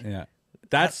just like, Yeah.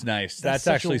 That's nice. that's That's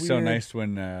such a actually so weird- nice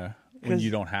when 'Cause-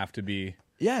 you don't have to be.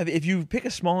 yeah, if you pick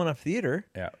a small enough theater.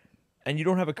 Yeah. And you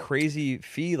don't have a crazy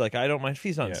fee, like I don't. My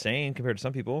fee's not Yeah. insane compared to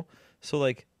some people. So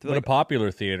like, they're But a like, popular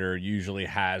theater usually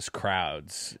has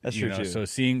crowds. That's you true, too.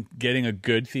 So getting a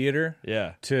good theater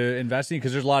yeah, to invest in,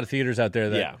 because there's a lot of theaters out there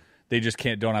that Yeah. they just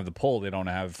don't have the pull. They don't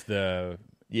have the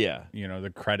yeah,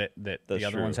 the credit that That's the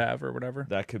other true. ones have or whatever.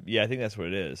 that could. Yeah, I think that's what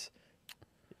it is.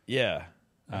 Yeah,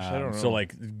 Actually, I don't know. So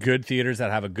like good theaters that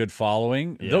have a good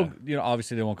following, Yeah. they'll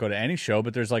obviously they won't go to any show,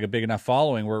 but there's like a big enough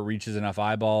following where it reaches enough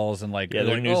eyeballs and like yeah,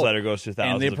 their like, newsletter goes to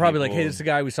thousands. and they're of probably like, people. hey, this is the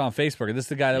guy we saw on Facebook, or this is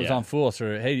the guy that was Yeah. on Fool,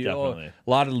 or hey, Definitely. a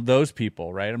lot of those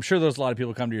people, right? I'm sure there's a lot of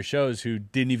people come to your shows who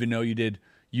didn't even know you did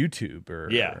YouTube or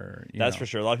Yeah, or, that's know. for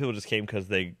sure. A lot of people just came because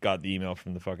they got the email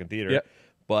from the fucking theater. Yep.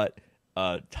 But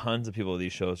tons of people at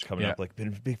these shows coming Yeah. up, like, been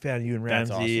a big fan of you and That's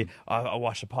Ramsey. I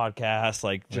watch the podcast,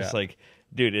 like, just Yeah. like,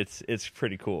 dude, it's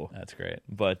pretty cool. That's great.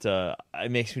 But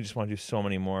it makes me just want to do so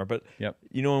many more. But Yep.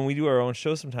 you know, when we do our own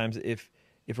shows, sometimes if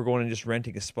we're going and just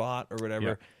renting a spot or whatever,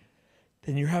 Yep.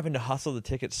 then you're having to hustle the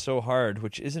tickets so hard,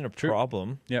 which isn't a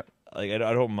problem. Yep. Like I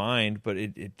don't mind, but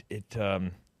it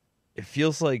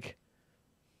feels like,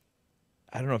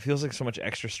 I don't know. It feels like so much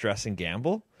extra stress and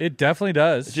gamble. It definitely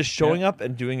does. Just showing up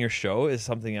and doing your show is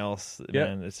something else, Yeah.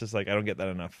 man. It's just like I don't get that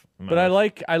enough. But I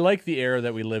like the era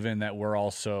that we live in, that we're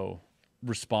also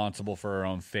responsible for our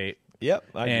own fate. Yep,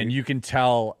 I And agree. you can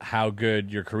tell how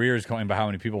good your career is going by how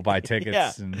many people buy tickets.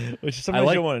 yeah, And which sometimes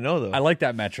you don't want to know though. I like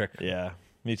that metric. yeah,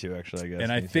 me too. Actually, I guess.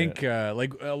 And I Me too. think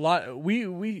like a lot, we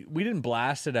didn't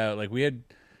blast it out. Like we had,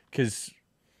 because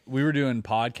we were doing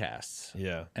podcasts,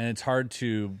 yeah, and it's hard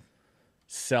to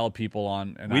sell people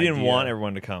on an we didn't idea. want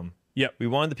everyone to come. Yep. We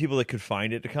wanted the people that could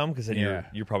find it to come because then Yeah.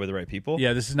 you're probably the right people.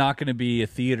 Yeah, this is not going to be a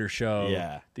theater show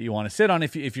Yeah. that you want to sit on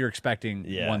if you're expecting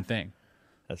Yeah. one thing.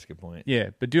 That's a good point. Yeah,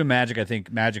 but doing magic, I think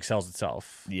magic sells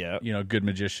itself. Yeah. You know, good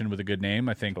magician with a good name.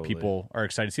 I think Totally. people are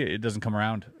excited to see it. It doesn't come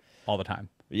around all the time.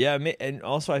 Yeah, and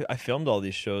also I filmed all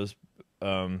these shows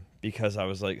because I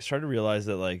was like started to realize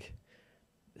that like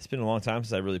it's been a long time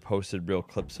since I really posted real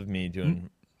clips of me doing,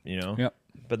 you know. Yep.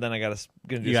 But then I gonna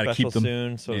do You a gotta special keep them.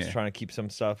 soon, so I was Yeah. trying to keep some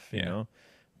stuff, you Yeah. know.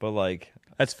 But like,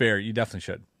 That's fair. You definitely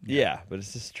should. yeah, but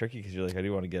it's just tricky because you're like, I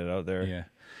do want to get it out there. Yeah.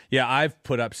 Yeah, I've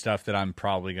put up stuff that I'm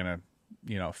probably going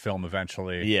to, film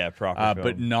eventually. Yeah, proper.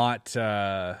 But film. not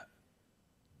to,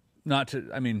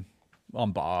 I mean,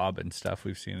 on Bob and stuff,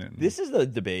 we've seen it. This is the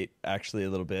debate, actually, a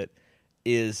little bit,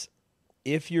 is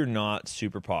if you're not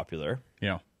super popular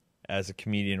as a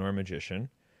comedian or a magician,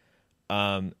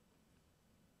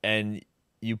 and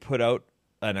you put out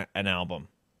an album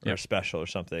or Yep. a special or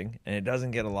something, and it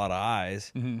doesn't get a lot of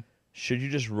eyes, Mm-hmm. should you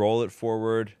just roll it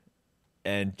forward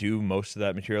and do most of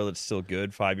that material that's still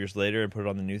good 5 years later and put it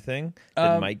on the new thing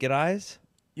that might get eyes?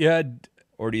 Yeah,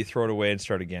 Or do you throw it away and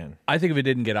start again? I think if it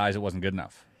didn't get eyes, it wasn't good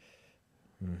enough.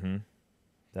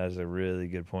 That is a really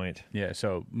good point. Yeah,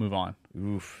 so move on.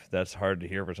 Oof, that's hard to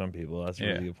hear for some people. That's a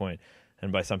really Yeah. good point.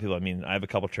 And by some people, I mean I have a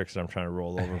couple tricks that I'm trying to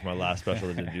roll over for my last special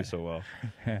that didn't do so well.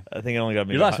 I think I only got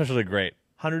maybe Your last special did great.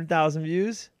 100,000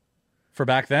 views. For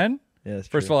back then, Yeah, that's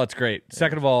first true. of all, that's great.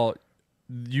 Second of all,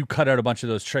 you cut out a bunch of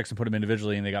those tricks and put them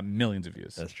individually, and they got millions of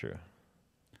views. That's true.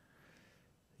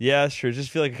 Yeah, sure.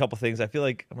 Just feel like a couple things. I'm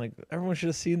like everyone should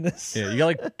have seen this. Yeah, you got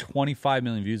like 25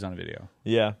 million views on a video.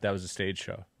 Yeah, That was a stage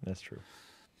show. that's true.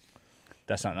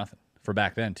 That's not nothing for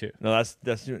back then too. No,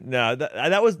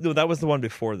 that was the one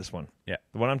before this one. Yeah.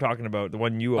 The one I'm talking about, the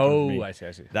one you opened for Oh, me. I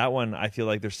see. That one, I feel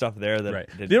like there's stuff there that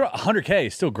Right. did- They're 100K,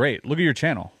 still great. Look at your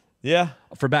channel yeah,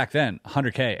 for back then,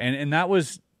 100K, and that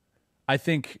was, I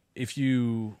think if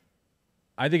you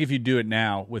do it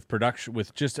now with production,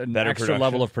 with just an Better extra production.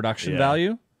 level of production Yeah.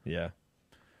 value. yeah.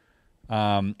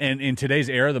 And in today's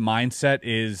era, the mindset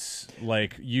is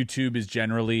like YouTube is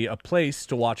generally a place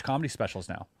to watch comedy specials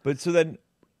now, But so then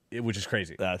which is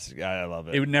crazy. I love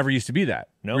it. It would never used to be that.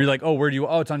 No. Where you're like, oh, where do you?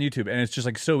 Oh, it's on YouTube, and it's just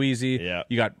like so easy. Yeah.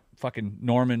 You got fucking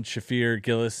Norman, Shafir,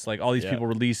 Gillis, like all these Yeah. people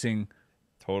releasing.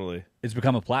 Totally. It's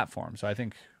become a platform. So I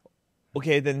think,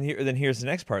 Okay, then here's the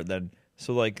next part then.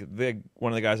 So like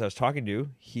one of the guys I was talking to,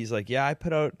 he's like, yeah, I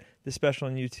put out this special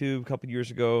on YouTube a couple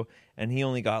years ago, and he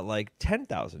only got like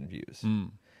 10,000 views. And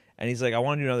he's like, I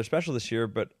want to do another special this year,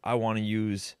 but I want to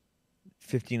use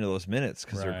 15 of those minutes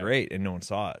because Right. they're great and no one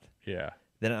saw it. yeah,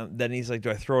 Then he's like, do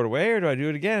I throw it away or do I do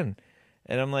it again?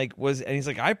 And I'm like, and he's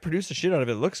like, I produced the shit out of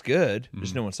it. It looks good,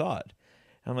 just no one saw it.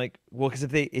 And I'm like, well, because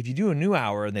if you do a new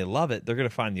hour and they love it, they're gonna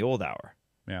find the old hour.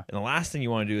 yeah. And the last thing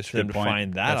you want to do is for them Good to point.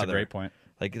 find that That's other. a great point.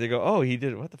 Like they go, oh, he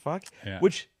did it. What the fuck? Yeah.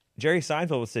 Which Jerry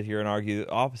Seinfeld would sit here and argue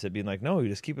the opposite, being like, no, you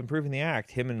just keep improving the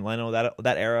act. Him and Leno,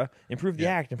 that era, improve the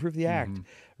act,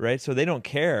 right? So they don't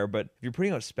care. But if you're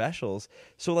putting out specials,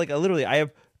 so like literally, I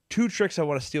have 2 tricks I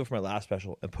want to steal from my last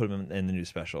special and put them in the new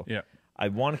special. Yeah. I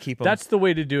want to keep them. That's the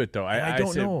way to do it, though. I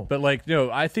don't know. but like,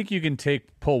 no, I think you can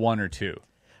pull 1 or 2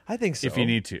 I think so. if you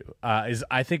need to.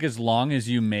 I think as long as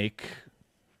you make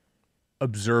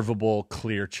observable,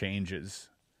 clear changes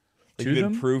Like to you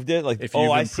them, improved it. Like, If oh,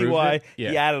 you've I see improved why it,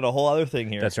 yeah. he added a whole other thing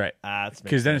here. that's right. Because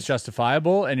Because then it's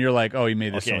justifiable, and you're like, oh, you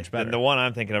made this so much better. The one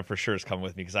I'm thinking of for sure is coming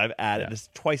with me because I've added Yeah. it's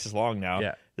twice as long now.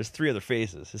 Yeah. There's 3 other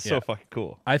phases. It's Yeah. so fucking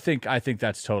cool. I think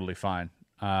that's totally fine.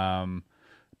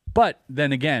 But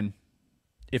then again,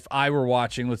 if I were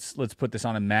watching, let's put this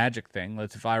on a Magic thing.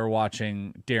 If I were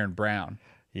watching Darren Brown,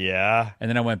 Yeah. and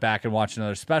then I went back and watched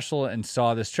another special and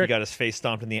saw this He trick. got his face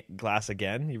stomped in the glass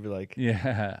again. You'd be like,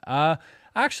 Yeah.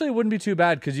 Actually, it wouldn't be too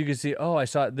bad because you could see, oh, I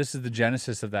saw this is the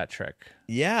genesis of that trick.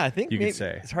 yeah, I think You could maybe,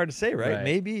 say. it's hard to say, right?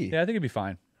 Maybe. Yeah, I think it'd be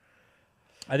fine.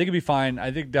 I think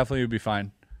definitely it would be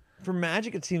fine. For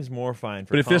Magic, it seems more fine.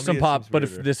 For But if this one comedy, it seems if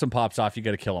weirder. this one pops off, you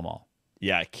got to kill them all.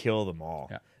 yeah, kill them all.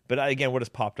 Yeah. But again, what does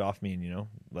popped off mean? You know,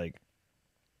 like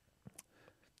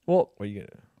Well, what are you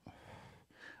gonna?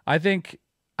 I think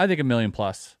 $1 million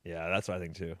plus. Yeah, that's what I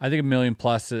think too. I think $1 million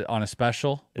plus on a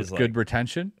special with Is good like-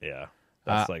 retention. Yeah,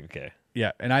 that's like okay.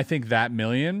 Yeah, and I think that $1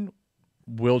 million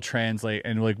will translate,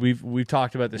 and like we've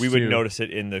talked about this. We would too, notice it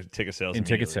in the ticket sales. in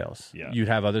ticket immediately. sales. Yeah, You'd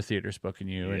have other theaters booking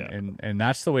you, Yeah. and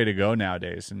that's the way to go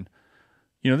nowadays. And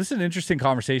this is an interesting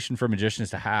conversation for magicians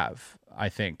to have. I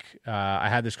think I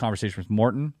had this conversation with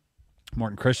Morten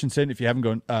Christensen. If you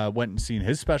haven't went and seen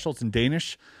his special, it's in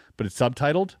Danish, but it's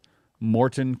subtitled.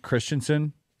 Morten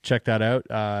Christensen, check that out.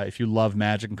 If you love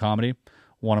magic and comedy,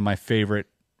 one of my favorite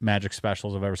magic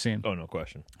specials I've ever seen. Oh, no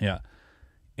question. Yeah,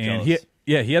 and Jealous.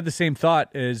 he had the same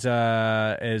thought as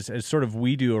sort of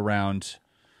we do around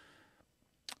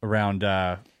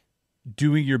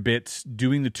doing your bits,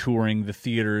 doing the touring, the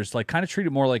theaters, like kind of treat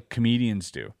it more like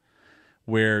comedians do,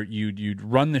 where you'd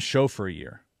run the show for a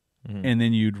year, and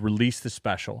then you'd release the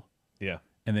special, Yeah,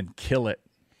 and then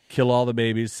kill all the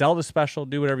babies, sell the special,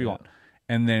 do whatever you want,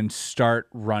 and then start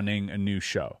running a new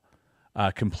show,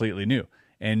 completely new.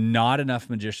 And not enough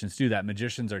magicians do that.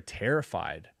 Magicians are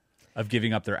terrified of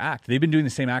giving up their act. They've been doing the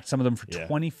same act, some of them for Yeah.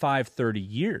 25, 30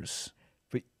 years.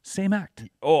 But- Same act.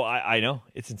 Oh, I know.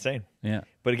 It's insane. Yeah.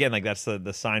 But again, like that's the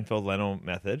Seinfeld Leno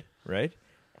method, right?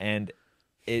 And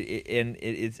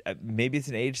it's maybe it's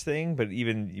an age thing, but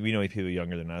even we know people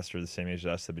younger than us or the same age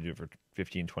as us that have been doing it for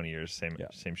 15, 20 years,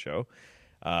 same show.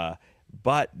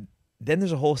 But then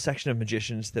there's a whole section of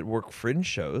magicians that work fringe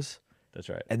shows, That's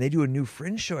right. and they do a new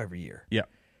fringe show every year. Yeah.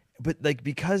 But like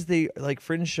because they like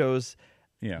fringe shows,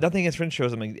 Yeah. nothing against fringe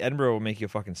shows. I mean, Edinburgh will make you a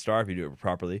fucking star if you do it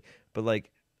properly. But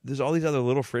like, there's all these other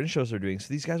little fringe shows they're doing. So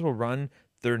these guys will run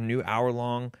their new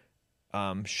hour-long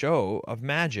show of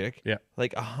magic, Yeah.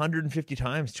 like 150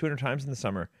 times, 200 times in the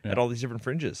summer Yeah. at all these different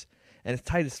fringes, and it's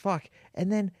tight as fuck.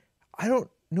 And then I don't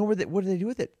know what do they do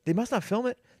with it? They must not film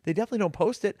it. They definitely don't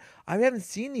post it. I haven't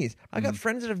seen these. I Mm-hmm. got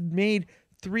friends that have made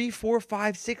 3, 4,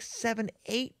 5, 6, 7,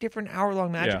 8 different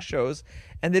hour-long magic Yeah. shows,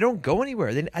 and they don't go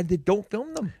anywhere. They don't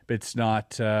film them. It's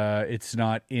not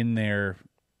in their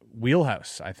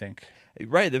wheelhouse, I think.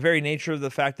 Right. The very nature of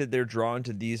the fact that they're drawn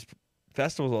to these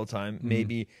festivals all the time,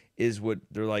 maybe is what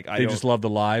they're like. They just love the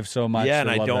live so much. Yeah, and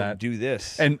They I love don't that. do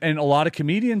this. And a lot of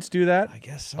comedians do that. I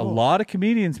guess so. A lot of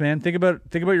comedians, man. Think about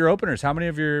your openers. How many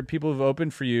of your people who've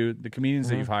opened for you, the comedians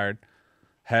that you've hired,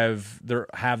 have their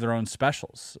own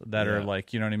specials that are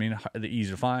like, you know what I mean, the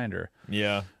easy to find or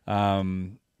Yeah.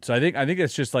 So I think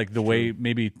it's just like the way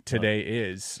maybe today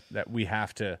is that we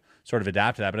have to sort of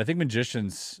adapt to that. But I think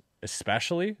magicians,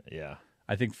 especially, Yeah.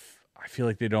 I feel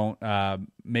like they don't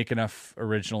make enough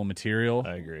original material.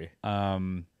 I agree.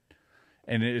 And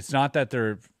it's not that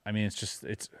they're. I mean,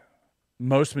 it's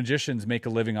most magicians make a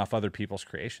living off other people's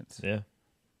creations. Yeah.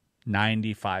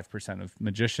 95% of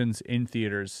magicians in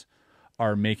theaters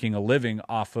are making a living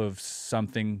off of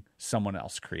something someone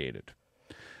else created.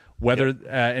 Whether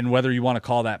and whether you want to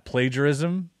call that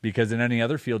plagiarism, because in any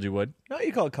other field you would. No,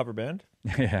 you call it cover band.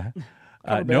 Yeah.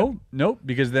 Cover No,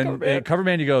 because then cover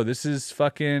band you go, this is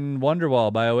fucking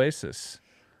Wonderwall by Oasis.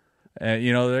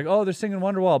 You know, they're like, oh, they're singing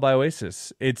Wonderwall by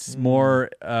Oasis. It's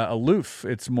more aloof.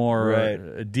 It's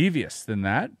more devious than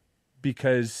that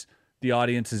because the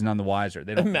audience is none the wiser.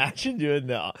 They don't Imagine doing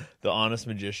the honest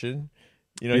magician.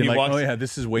 You know, being he like, walks. oh yeah,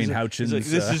 this is Wayne Houchin's. He's like,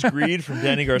 this is Greed from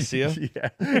Danny Garcia. Yeah.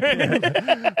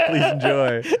 Please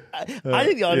enjoy. I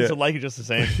think the audience would like it just the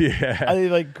same. Yeah. I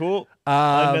think like cool,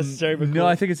 unnecessary, but cool. No,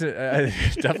 I think it's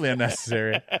definitely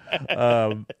unnecessary.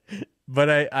 But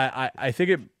I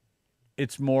think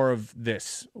it's more of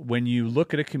this. When you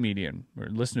look at a comedian or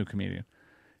listen to a comedian,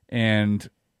 and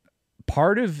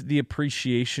part of the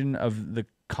appreciation of the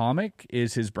comic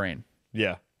is his brain.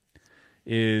 Yeah.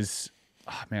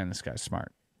 Oh man, this guy's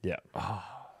smart. Yeah.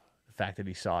 The fact that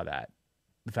he saw that,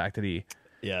 the fact that he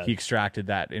Yeah. extracted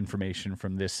that information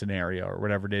from this scenario or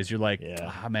whatever it is, you're like,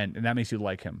 man, and that makes you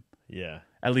like him. Yeah.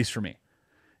 At least for me.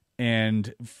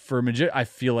 And for I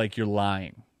feel like you're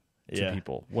lying to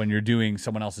people when you're doing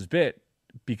someone else's bit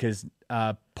because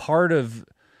part of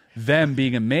them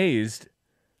being amazed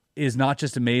is not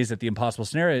just amazed at the impossible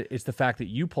scenario, it's the fact that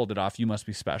you pulled it off. You must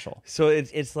be special. So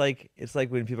it's like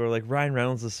when people are like, Ryan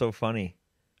Reynolds is so funny.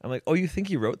 I'm like, oh, you think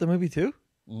he wrote the movie too?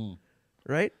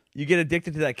 Right? You get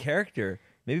addicted to that character.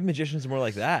 Maybe magicians are more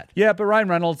like that. Yeah, but Ryan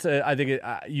Reynolds, I think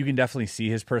you can definitely see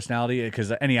his personality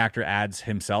because any actor adds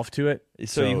himself to it.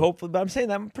 So you hope, but I'm saying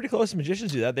that I'm pretty close to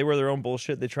magicians do that. They wear their own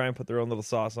bullshit. They try and put their own little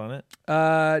sauce on it.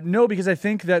 No, because I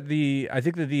think that the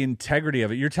integrity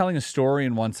of it. You're telling a story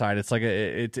in one side. It's like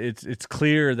it's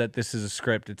clear that this is a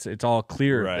script. It's all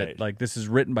clear that like this is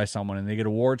written by someone, and they get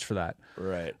awards for that.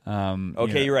 Right.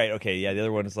 Okay, you're right. Okay, yeah. The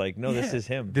other one is like, no, this is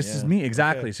him. This is me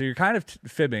exactly. Okay. So you're kind of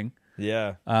fibbing.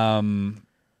 Yeah.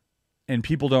 And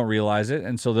people don't realize it,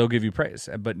 and so they'll give you praise.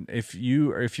 But if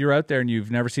you're out there and you've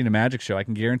never seen a magic show, I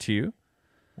can guarantee you,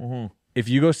 if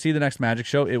you go see the next magic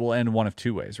show, it will end one of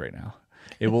two ways right now.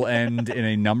 It will end in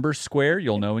a number square,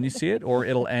 you'll know when you see it, or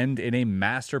it'll end in a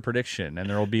master prediction, and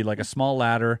there will be like a small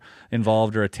ladder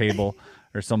involved or a table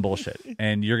or some bullshit.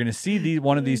 And you're going to see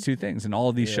one of these two things in all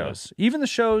of these shows. Even the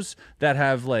shows that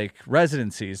have like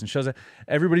residencies and shows that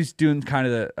everybody's doing kind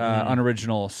of the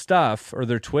unoriginal stuff or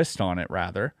their twist on it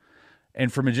rather.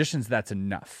 And for magicians, that's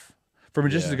enough. For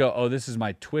magicians to go, oh, this is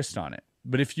my twist on it.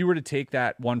 But if you were to take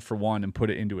that one for one and put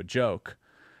it into a joke,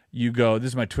 you go, this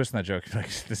is my twist on that joke. Like,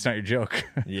 that's not your joke.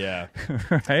 Yeah.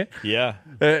 Right? Yeah.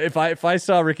 If I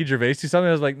saw Ricky Gervais do something,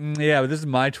 I was like, yeah, but this is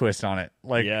my twist on it.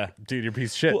 Like, dude, you're a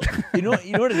piece of shit. Well, you know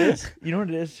what it is? You know what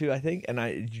it is too, I think, and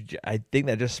I think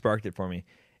that just sparked it for me,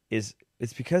 is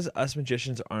it's because us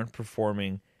magicians aren't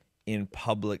performing in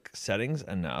public settings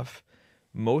enough.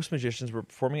 Most magicians were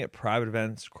performing at private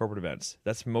events, corporate events.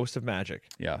 That's most of magic.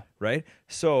 Yeah. Right?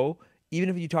 So even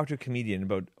if you talk to a comedian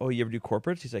about, oh, you ever do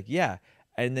corporates? He's like, yeah.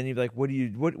 And then you're like, what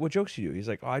jokes do you do? He's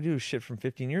like, oh, I do shit from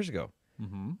 15 years ago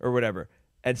or whatever.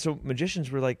 And so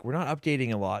magicians were like, we're not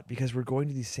updating a lot because we're going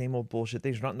to these same old bullshit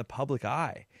things. We're not in the public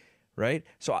eye. Right?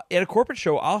 So at a corporate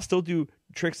show, I'll still do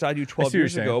tricks I do 12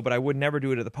 years ago, but I would never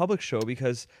do it at the public show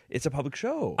because it's a public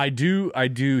show. I do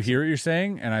hear what you're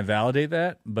saying, and I validate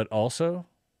that, but also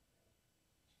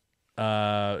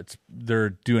they're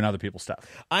doing other people's stuff.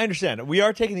 I understand. We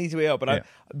are taking the easy way out, but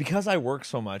because I work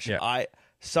so much,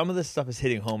 some of this stuff is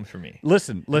hitting home for me.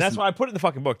 Listen. And that's why I put it in the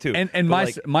fucking book too. And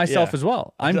myself as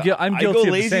well. I'm guilty go of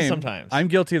lazy the same. Sometimes. I'm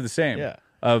guilty of the same. Yeah.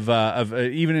 Of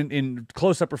even in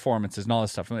close up performances and all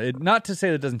this stuff. Not to say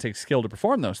that it doesn't take skill to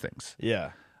perform those things.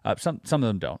 Yeah. Some of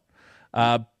them don't.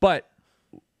 But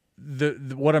the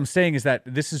what I'm saying is that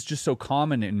this is just so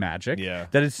common in magic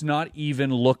that it's not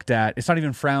even looked at. It's not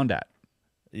even frowned at.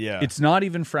 Yeah. It's not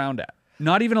even frowned at.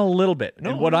 Not even a little bit. No.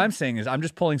 And what I'm saying is I'm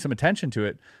just pulling some attention to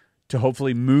it to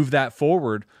hopefully move that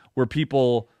forward where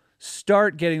people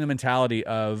start getting the mentality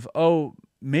of, oh,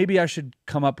 maybe I should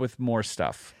come up with more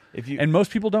stuff. And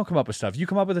most people don't come up with stuff. You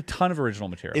come up with a ton of original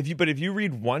material. But if you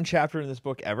read one chapter in this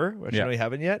book ever, which I know you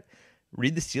haven't yet,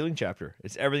 read the stealing chapter.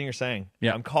 It's everything you're saying.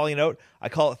 Yeah. I'm calling it out. I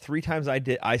call it 3 times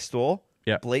I stole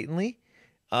blatantly.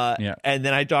 And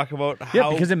then I talk about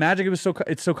how because in Magic it's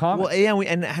so common. Well, yeah,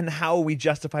 and how we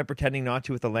justify pretending not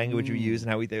to with the language we use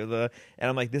and how we and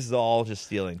I'm like, this is all just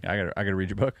stealing. I gotta read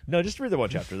your book. No, just read the one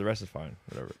chapter. The rest is fine.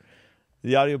 Whatever.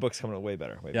 The audiobook's coming out way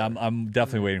better. I'm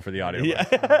definitely waiting for the audio.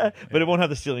 Yeah. But it won't have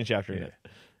the stealing chapter in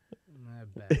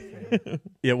it.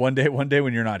 Yeah, one day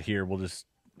when you're not here,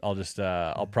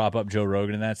 I'll prop up Joe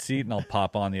Rogan in that seat and I'll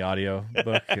pop on the audio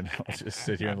book and I'll just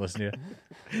sit here and listen to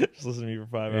you. Just listen to me for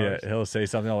 5 hours. Yeah, he'll say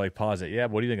something. I'll like pause it. Yeah,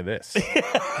 what do you think of this?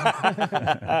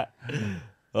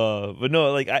 But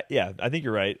no, I think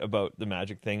you're right about the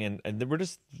Magic thing, and we're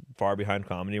just far behind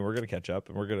comedy. We're gonna catch up,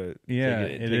 and we're gonna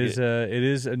it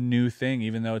is a new thing,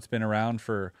 even though it's been around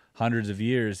for hundreds of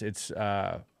years. It's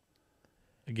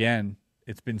again,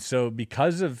 it's been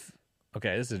because of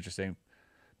this is interesting,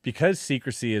 because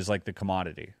secrecy is like the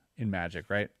commodity in Magic,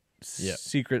 right? Yeah,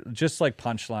 secret, just like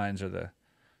punchlines are the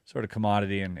sort of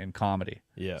commodity in comedy.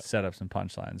 Yeah, setups and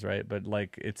punchlines, right? But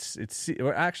like it's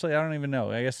actually I don't even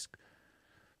know. I guess.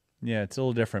 Yeah, it's a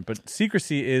little different, but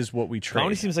secrecy is what we trade.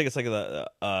 Comedy seems like it's like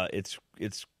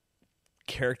it's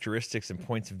characteristics and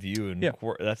points of view, and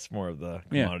that's more of the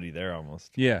commodity there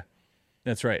almost. Yeah,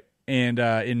 that's right. And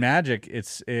in Magic,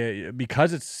 it's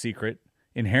because it's secret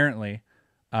inherently.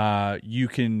 You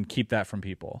can keep that from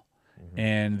people,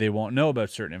 and they won't know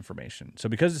about certain information. So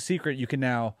because it's secret, you can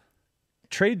now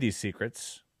trade these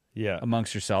secrets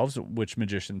amongst yourselves, which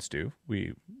magicians do.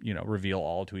 We reveal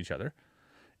all to each other.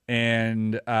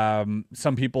 And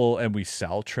some people, and we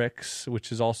sell tricks,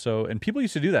 which is also, and people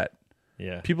used to do that.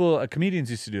 Yeah. Comedians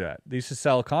used to do that. They used to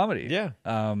sell comedy. Yeah.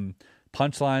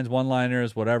 Punchlines,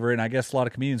 one-liners, whatever. And I guess a lot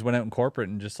of comedians went out in corporate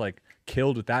and just like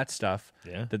killed with that stuff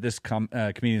that this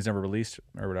comedians never released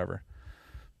or whatever.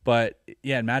 But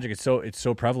yeah, in Magic, it's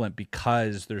so prevalent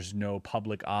because there's no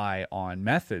public eye on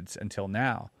methods until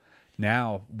now.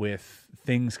 Now with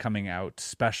things coming out,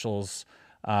 specials,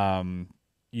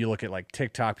 you look at like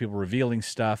TikTok, people revealing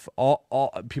stuff,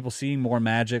 all people seeing more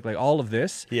magic, like all of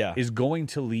this is going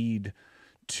to lead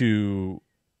to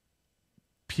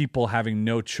people having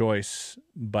no choice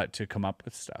but to come up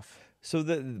with stuff. So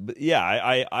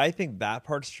I think that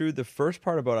part's true. The first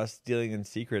part about us dealing in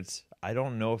secrets, I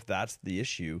don't know if that's the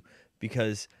issue,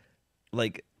 because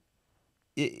like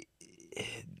if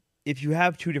you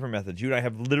have 2 different methods, you and I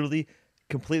have literally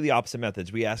completely opposite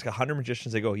methods. We ask 100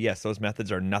 magicians, they go, yes, those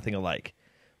methods are nothing alike,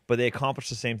 but they accomplish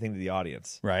the same thing to the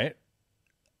audience. Right.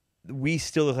 We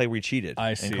still look like we cheated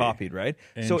and copied, right?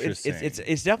 So it's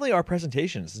definitely our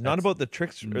presentations. It's not about the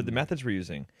tricks or the methods we're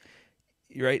using,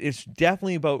 right? It's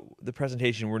definitely about the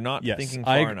presentation. We're not thinking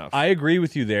far enough. I agree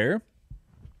with you there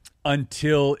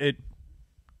until it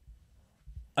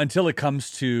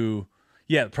comes to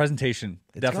presentation.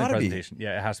 Definitely presentation.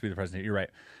 Yeah, it has to be the presentation. You're right.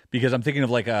 Because I'm thinking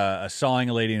of like a sawing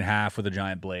a lady in half with a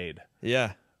giant blade.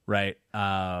 Yeah. Right.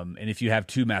 And if you have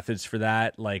 2 methods for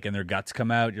that, like, and their guts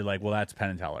come out, you're like, well, that's Penn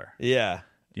and Teller. Yeah.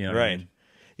 You know what I mean?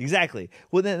 Exactly.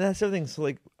 Well, then that's the other thing. So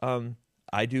like,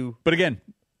 I do. But again,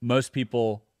 most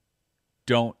people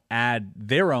don't add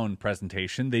their own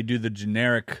presentation. They do the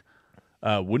generic,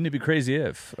 wouldn't it be crazy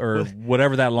if, or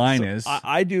whatever that line is.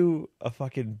 I do a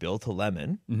fucking Bill to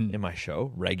Lemon in my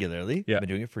show regularly. Yeah. I've been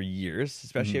doing it for years,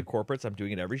 especially at corporates. I'm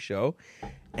doing it every show.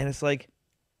 And it's like,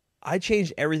 I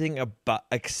changed everything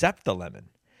except the lemon.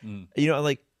 You know,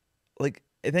 like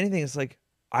if anything, it's like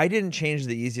I didn't change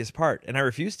the easiest part, and I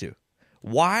refuse to.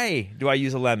 Why do I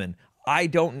use a lemon? I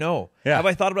don't know. Yeah. Have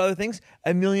I thought about other things?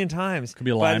 A million times. Could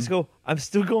be a but lime. I'm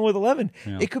still going with a lemon.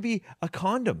 Yeah. It could be a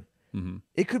condom.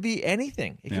 It could be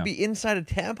anything. It could be inside a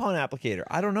tampon applicator.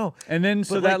 I don't know. And then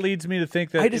that leads me to think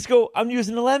that I just I'm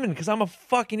using a lemon because I'm a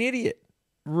fucking idiot.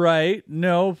 Right.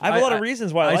 No. I have a lot of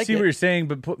reasons why I like see it. what you're saying,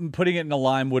 but putting it in a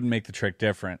lime wouldn't make the trick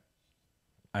different.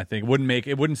 I think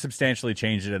it wouldn't substantially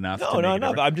change it enough. No.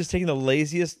 But I'm just taking the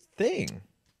laziest thing.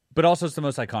 But also it's the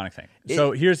most iconic thing.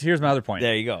 So here's my other point.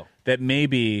 There you go. That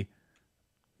maybe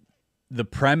the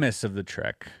premise of the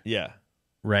trick,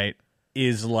 right,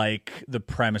 is like the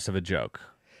premise of a joke.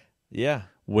 Yeah.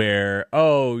 Where,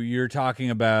 you're talking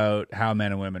about how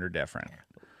men and women are different.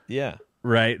 Yeah.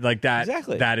 Right? Like that.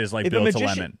 Exactly. That is like Bill to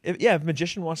Lemon. If a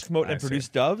magician wants to come out and produce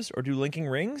doves or do linking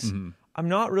rings, I'm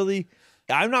not going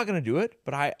to do it,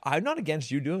 but I'm not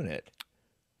against you doing it.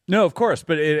 No, of course.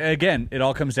 But it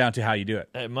all comes down to how you do it.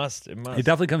 It must. It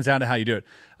definitely comes down to how you do it.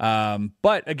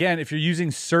 But again, if you're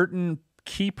using certain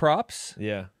key props,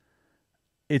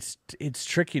 it's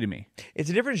tricky to me. It's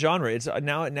a different genre. It's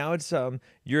now it's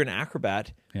you're an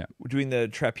acrobat Yeah. doing the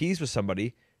trapeze with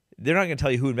somebody. They're not going to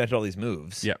tell you who invented all these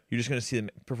moves. Yeah. You're just going to see them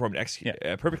performed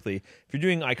perfectly. If you're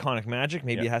doing iconic magic,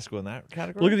 maybe Yeah. it has to go in that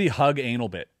category. Look at the hug anal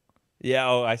bit. Yeah.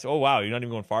 Oh, wow. You're not even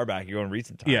going far back. You're going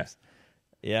recent times. Yeah.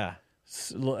 Yeah.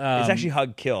 It's It's actually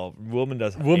hug kill. Willman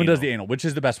does. Woman anal. does the anal, which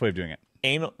is the best way of doing it.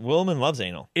 Anal. Willman loves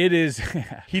anal. It is.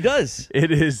 He does.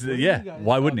 It is. What are Yeah. you guys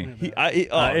Why wouldn't talking he?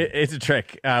 about? It's a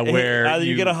trick where either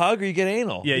you get a hug or you get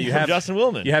anal. Yeah, you From have Justin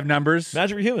Willman. You have numbers.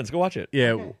 Magic for Humans. Go watch it.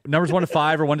 Yeah, numbers 1 to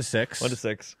 5 or 1 to 6. 1 to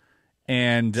 6.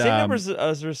 And Same numbers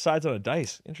as their sides on a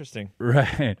dice. Interesting.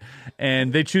 right.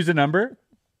 And they choose a number.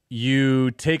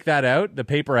 You take that out, the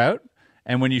paper out,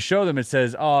 and when you show them, it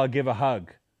says, "Oh, give a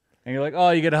hug." And you're like, "Oh,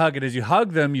 you get a hug." And as you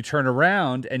hug them, you turn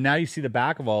around, and now you see the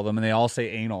back of all of them, and they all say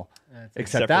anal, except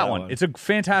Except for that that one. one. It's a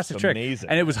fantastic It's trick, amazing.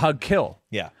 and it was hug kill.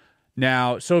 Yeah.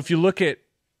 Now, so if you look at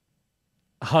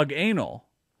hug anal,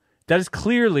 that is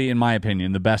clearly, in my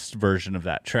opinion, the best version of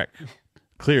that trick.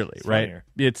 Clearly, right? funnier.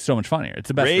 It's so much funnier. It's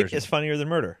the best Rape version. is funnier than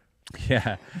murder.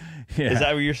 Yeah. Yeah. Is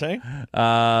that what you're saying?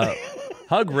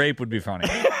 Hug rape would be funny.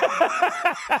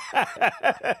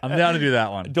 I'm down to do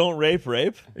that one. Don't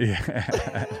rape.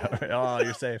 Yeah. Oh,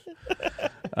 you're safe.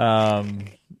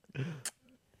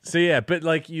 So yeah, but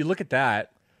like you look at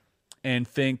that and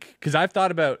think, because I've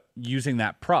thought about using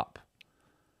that prop.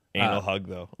 Anal hug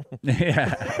though.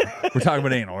 Yeah. We're talking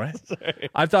about anal, right? Sorry.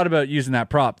 I've thought about using that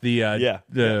prop, the Yep.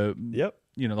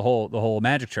 you know, the whole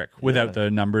magic trick without the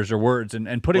numbers or words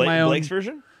and putting my own Blake's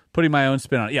version. putting my own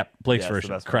spin on it. Yeah, Blake's Yeah, it's the version.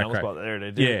 best one. Correct, I almost correct. bought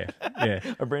that. There it is.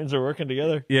 Yeah. Our brains are working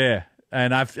together. Yeah.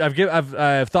 And I've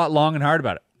thought long and hard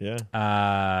about it.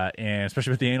 Yeah. And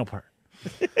especially with the anal part.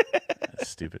 That's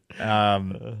stupid.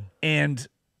 And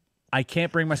I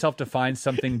can't bring myself to find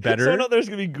something better. So there's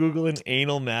gonna be Googling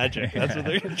anal magic. That's what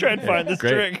they're gonna try and find this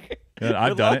Great. trick. Good, I've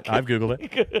Good done luck. it. I've Googled it.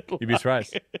 Good You'd be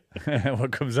surprised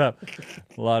what comes up.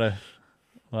 A lot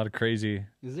of crazy.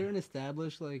 Is there an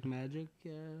established like magic,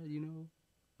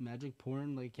 magic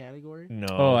porn like category? No.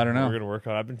 Oh, I don't know. We're gonna work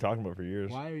on. I've been talking about it for years.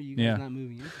 Why are you guys Yeah. not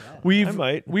moving into that? We've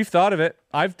might. thought of it.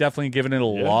 I've definitely given it a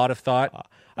Yeah. lot of thought.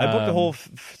 I booked a whole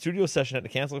studio session. Had to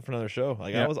cancel it for another show.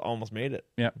 Like Yeah. I was almost made it.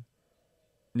 Yeah.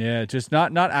 Yeah, just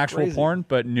not actual Crazy. porn,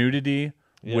 but nudity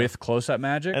Yeah. with close-up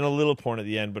magic. And a little porn at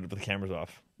the end, but with the cameras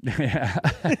off. Yeah.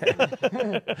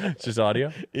 It's just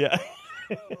audio. Yeah.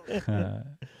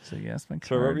 So yes, my card.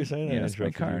 So what were you saying? I Yes, my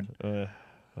interrupted card.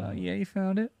 you. Yeah, you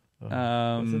found it. What's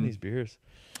in these beers?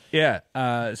 Yeah.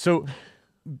 So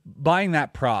buying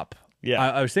that prop. Yeah.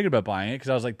 I was thinking about buying it because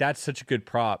I was like, that's such a good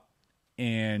prop.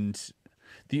 And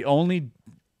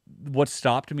what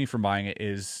stopped me from buying it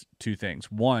is two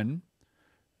things. One,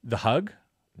 the hug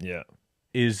Yeah.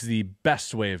 is the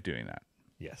best way of doing that.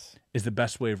 Yes. Is the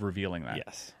best way of revealing that.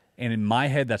 Yes. And in my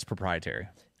head, that's proprietary.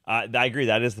 I agree.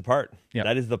 That is the part. Yeah.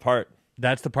 That is the part.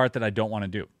 That's the part that I don't want to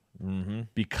do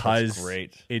because That's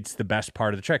great. it's the best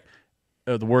part of the trick.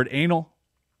 The word anal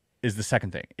is the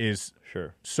second thing. Is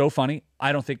Sure. so funny.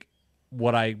 I don't think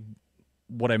what I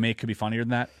make could be funnier than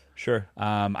that. Sure.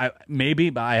 But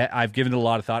I've given it a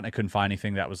lot of thought and I couldn't find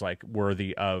anything that was like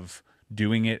worthy of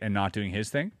doing it and not doing his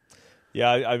thing. Yeah,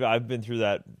 I've been through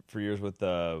that for years with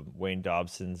Wayne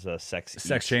Dobson's Sex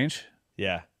Sex Eat. Change,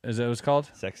 Yeah. is that what it's called?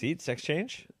 Sex Eat? Sex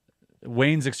Change?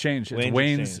 Wayne's Exchange. It's Wayne's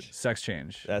Wayne's Exchange. Sex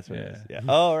Change. That's what it is. Yeah.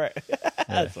 Oh, right.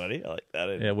 That's funny. I like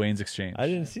that. Yeah, Wayne's Exchange. I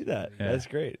didn't see that. That's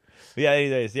great. But yeah,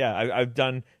 anyways, yeah, I've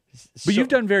done. But you've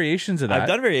done variations of that. I've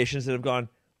done variations that have gone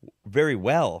very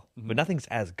well, but nothing's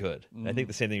as good. I think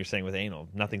the same thing you're saying with anal.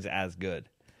 Nothing's as good.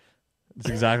 That's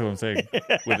exactly what I'm saying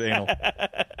with anal.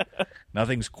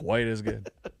 Nothing's quite as good.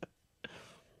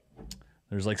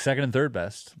 There's like second and third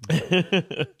best.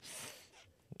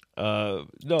 No,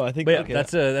 I think But yeah,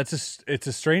 okay, it's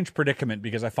a strange predicament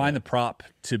because I find the prop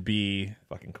to be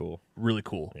fucking cool. really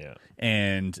cool. Yeah.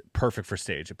 And perfect for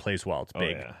stage. It plays well. It's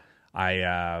big. yeah.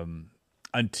 I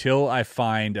until I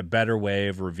find a better way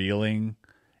of revealing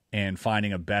and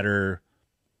finding a better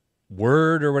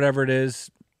word or whatever it is,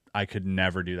 I could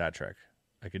never do that trick.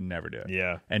 I could never do it.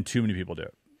 Yeah. And too many people do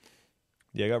it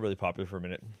Yeah, it got really popular for a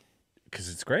minute. because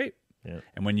it's great. Yeah.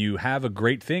 And when you have a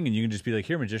great thing and you can just be like,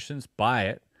 here, magicians, buy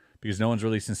it because no one's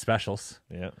releasing specials.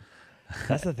 Yeah.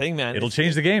 That's the thing, man. It'll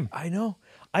change the game. I know.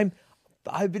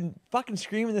 I've been fucking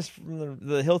screaming this from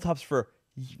the hilltops for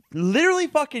literally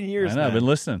fucking years. I know. Man. I've been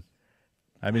listening.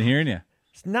 I've been hearing you.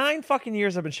 It's 9 fucking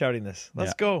years I've been shouting this. Let's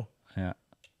Yeah. go. Yeah.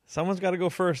 Someone's got to go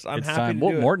first. I'm It's happy time. to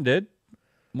Well, do it. Morton did.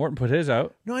 Morton put his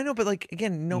out. No, I know, but like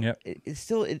again, no, Yep. it's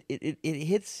still it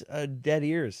hits dead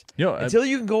ears. Yo, Until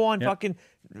you can go on yep. fucking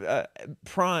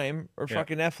Prime or Yeah.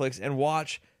 fucking Netflix and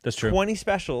watch That's true. 20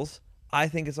 specials I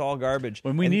think it's all garbage.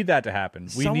 When we And need that to happen,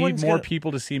 we need someone's more gonna-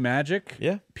 people to see magic.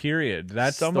 Yeah. Period.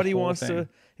 That's somebody the whole wants thing. to.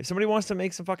 If somebody wants to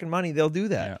make some fucking money, they'll do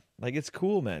that. Yeah. Like it's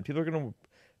cool, man. People are gonna.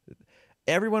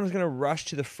 Everyone is gonna rush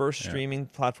to the first streaming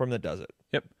platform that does it.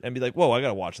 Yep. And be like, "Whoa, I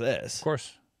gotta watch this." Of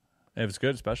course, if it's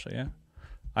good, especially. Yeah.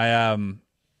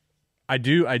 I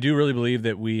do really believe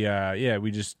that we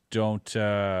just don't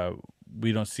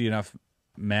we don't see enough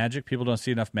magic. People don't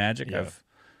see enough magic. Yeah. I've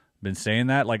been saying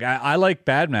that. Like I like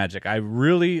bad magic. I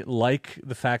really like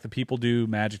the fact that people do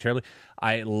magic terribly.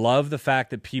 I love the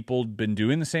fact that people been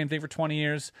doing the same thing for 20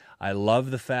 years. I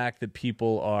love the fact that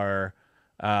people are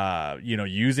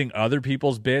using other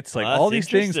people's bits. Like That's all these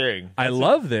things. interesting. I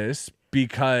love this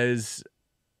because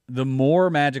the more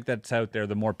magic that's out there,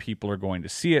 the more people are going to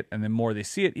see it, and the more they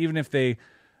see it, even if they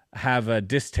have a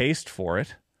distaste for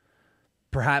it,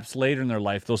 perhaps later in their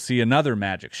life they'll see another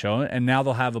magic show, and now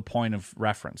they'll have a point of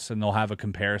reference and they'll have a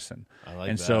comparison. I like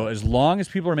and that. so, as long as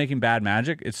people are making bad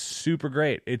magic, it's super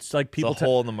great. It's like people It's a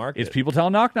hole in the market. It's people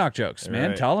telling knock jokes, man.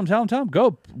 Right. Tell them.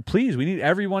 Go, please. We need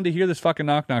everyone to hear this fucking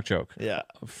knock joke. Yeah.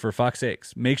 For fuck's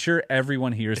sakes, make sure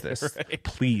everyone hears this,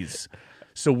 please,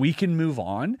 so we can move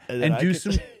on And then and I do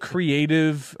can- some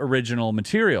creative, original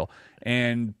material.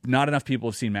 And not enough people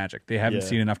have seen magic. They haven't Yeah.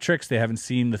 seen enough tricks. They haven't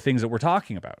seen the things that we're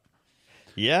talking about.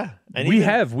 Yeah. And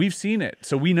We've seen it,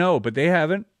 so we know, but they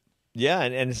haven't. Yeah,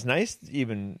 and it's nice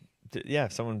even.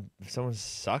 If someone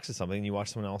sucks at something, and you watch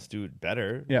someone else do it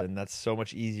better. Yeah. Then that's so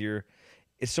much easier.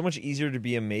 It's so much easier to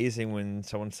be amazing when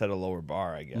someone set a lower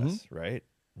bar. I guess, Mm-hmm. right?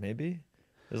 Maybe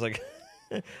there's like,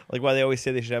 like why they always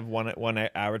say they should have one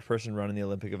average person running the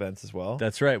Olympic events as well.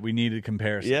 That's right. We need a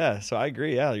comparison. Yeah, so I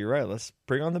agree. Yeah, you're right. Let's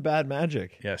bring on the bad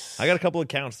magic. Yes. I got a couple of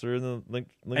accounts. They're in the link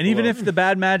And even below. if the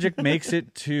bad magic makes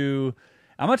it to,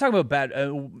 I'm not talking about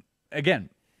bad. Again,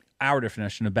 our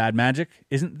definition of bad magic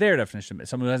isn't their definition.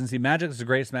 Someone who hasn't seen magic, it's the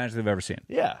greatest magic they've ever seen.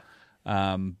 yeah,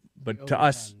 But to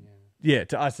us,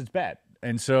 to us, it's bad.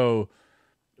 And so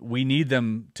we need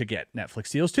them to get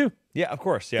Netflix deals too. yeah, of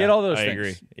course. Yeah, Get all those I things.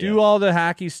 agree. Do Yeah. all the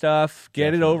hacky stuff.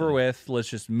 Get it over Definitely. with. Let's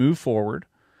just move forward.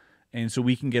 And so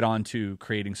we can get on to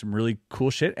creating some really cool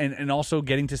shit and also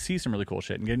getting to see some really cool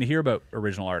shit and getting to hear about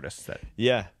original artists that.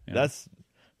 Yeah, that's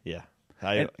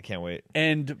I can't wait.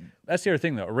 And that's the other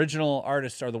thing, though. Original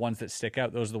artists are the ones that stick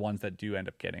out. Those are the ones that do end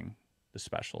up getting the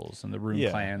specials and the Rune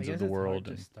Yeah. Clans of the world. Hard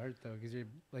And, to start though, because you're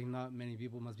like not many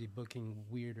people must be booking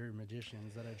weirder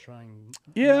magicians that are trying.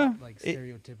 Yeah. not, like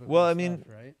stereotypical. Well, I mean,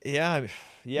 stuff, right? Yeah.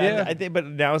 Yeah. I think, but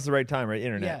now is the right time, right?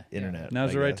 Internet. Yeah.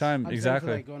 now's I the right guess. time. I'm saying Exactly.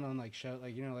 For, like going on like show,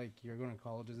 like like you're going to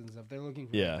colleges and stuff. They're looking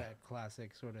for Yeah. like, that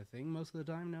classic sort of thing most of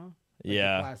the time now. Like the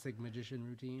Yeah. classic magician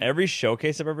routine. Every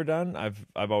showcase I've ever done,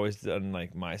 I've always done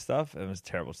like my stuff, and it was a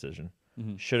terrible decision.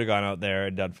 Mm-hmm. Should have gone out there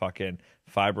and done fucking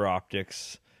fiber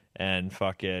optics and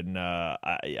fucking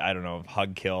I don't know,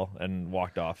 hug kill and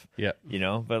walked off. Yeah. You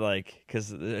know, but like because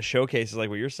the showcase is like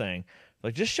what you're saying,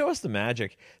 like just show us the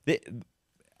magic.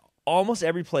 Almost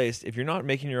every place, if you're not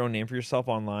making your own name for yourself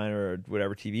online or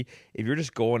whatever TV, if you're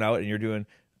just going out and you're doing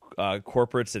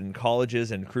corporates and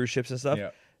colleges and cruise ships and stuff, Yeah.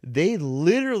 they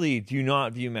literally do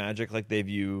not view magic like they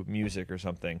view music or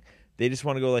something. They just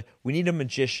want to go like, we need a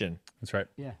magician. That's right.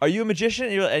 yeah. Are you a magician?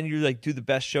 And you like do the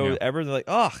best show Yeah. ever. And they're like,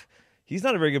 oh, he's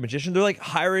not a very good magician. They're like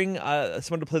hiring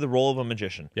someone to play the role of a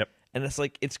magician. Yep. And it's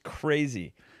like it's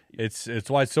crazy. It's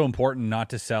why it's so important not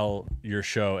to sell your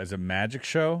show as a magic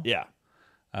show. Yeah.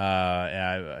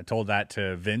 And I told that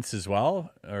to Vince as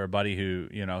well, or a buddy who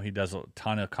he does a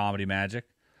ton of comedy magic.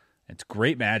 It's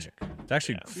great magic. It's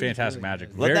actually fantastic really magic.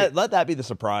 good. Let that be the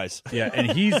surprise. Yeah,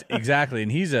 and he's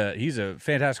he's a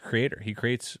fantastic creator. He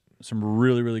creates some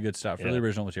really, really good stuff, really Yeah.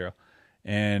 original material.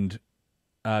 And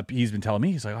he's been telling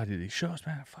me, he's like, "Oh, dude, these shows,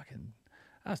 man,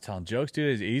 I was telling jokes,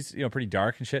 dude. He's pretty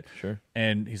dark and shit." Sure.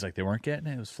 And he's like, they weren't getting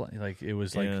it. It was it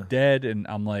was like Yeah. dead. And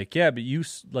I'm like, yeah, but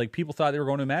people thought they were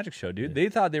going to a magic show, dude. They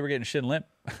thought they were getting Shin Limp,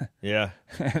 Yeah.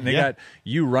 and they Yeah. got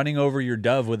you running over your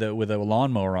dove with a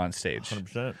lawnmower on stage.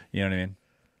 100%. You know what I mean?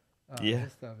 Yeah.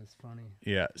 This stuff is funny.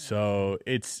 Yeah. So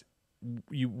it's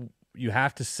you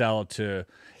have to sell it to,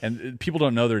 and people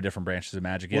don't know there are different branches of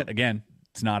magic yet. Well, Again,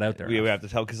 it's not out there. We enough. have to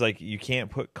tell because like you can't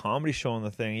put comedy show on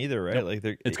the thing either, right? Nope. Like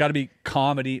they're, It's got to be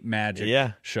comedy magic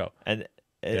Yeah. show and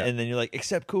Yeah. and then you're like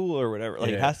except cool or whatever.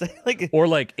 Like it Yeah. has to like or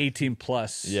like 18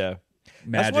 plus yeah.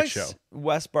 magic That's show.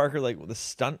 why Wes Barker, like the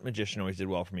stunt magician, always did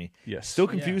well for me. Yes. Still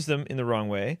confused them in the wrong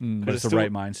way, but it's the still-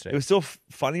 right mind state. It was still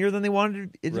funnier than they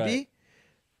wanted it to Right. be.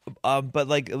 But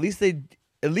like at least they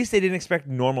didn't expect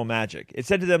normal magic. It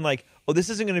said to them like, "Oh, this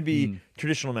isn't going to be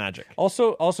traditional magic."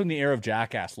 Also in the era of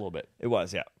Jackass a little bit, It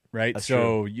was, yeah. right? That's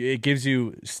So it gives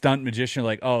you stunt magician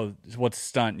like, oh, what's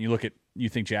stunt? And you look at you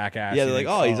think jackass. Yeah, you they're like,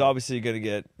 think, oh, he's obviously gonna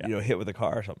get Yeah. hit with a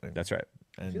car or something. That's right.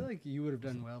 I And feel like you would have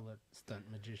done well at stunt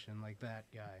magician like that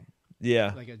guy,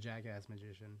 yeah, like a jackass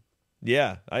magician.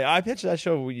 yeah. I pitched that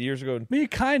show years ago. I mean, you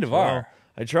kind of Well, are.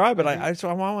 I try, but I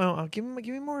want give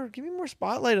me more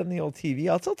spotlight on the old TV.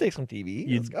 I'll still take some TV.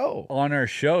 Let's go. On our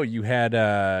show, you had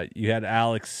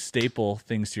Alex staple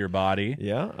things to your body.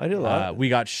 Yeah, I did a lot. We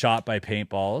got shot by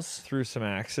paintballs. Threw some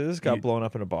axes. Got blown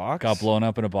up in a box. Got blown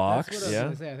up in a That's box. what I was Yeah.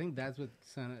 gonna say. I think that's what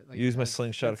sounded like. Used my that-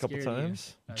 slingshot that a couple scared you.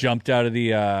 times. Jumped out of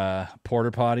the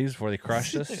porter potties before they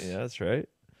crushed us. Yeah, that's right.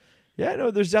 Yeah,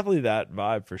 no, there's definitely that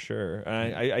vibe for sure.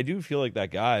 And I do feel like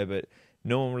that guy, but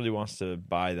no one really wants to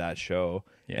buy that show.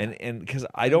 Yeah. And because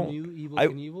I The don't, new Evil I-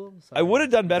 Knievel? I Sorry. would have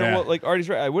done better. Yeah. Well, like Artie's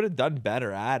right, I would have done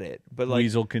better at it. But like,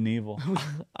 Weasel Knievel.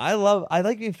 I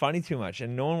like being funny too much,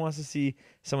 and no one wants to see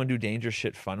someone do dangerous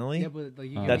shit funnily. Yeah, but like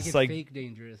you can That's make it like- fake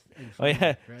dangerous. And Oh yeah,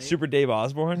 funny, right? Super Dave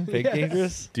Osborne, fake Yes.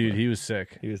 dangerous. Dude, he was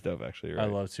sick. He was dope, actually. I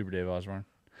Right? love Super Dave Osborne.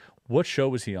 What show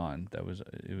was he on? It was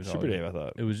Super always- Dave. I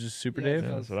thought. It was just Super Yeah, Dave.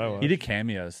 Yeah, that's what I watched. He did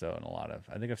cameos though in a lot of.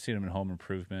 I think I've seen him in Home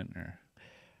Improvement or.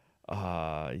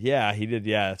 Yeah, he did.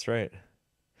 Yeah, that's right.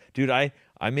 Dude, I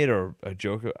made a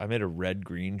joke. I made a red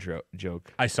green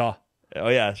joke. I saw Oh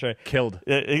yeah, that's right. killed.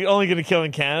 Only going to kill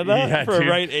in Canada Yeah, for dude.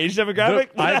 a right age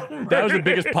demographic. That was the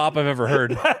biggest pop I've ever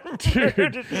heard.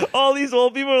 Dude, All these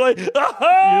old people are like, you're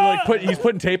like he's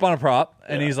putting tape on a prop,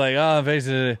 and he's like, "Oh,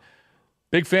 basically,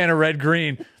 big fan of red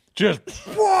green." Just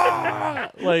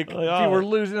like people were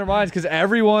losing their minds because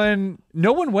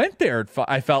no one went there.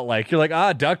 I felt like you're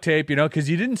like, duct tape, because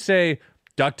you didn't say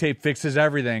duct tape fixes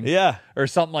everything, yeah. or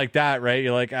something like that, right?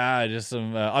 You're like, just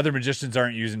some other magicians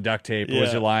aren't using duct tape. Yeah,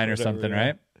 was your line or whatever, something, yeah.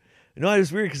 right? No, it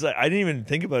was weird because I didn't even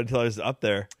think about it until I was up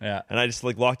there. Yeah, And I just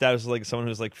like locked out as like someone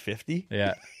who's like 50.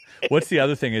 yeah. What's the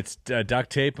other thing? It's duct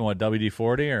tape and what,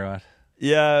 WD-40 or what?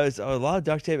 Yeah, it's a lot of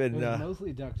duct tape It and was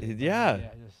mostly duct tape. yeah.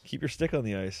 Just, keep your stick on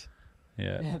the ice.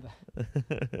 Yeah. yeah,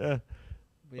 Yeah. yeah.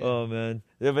 Oh man,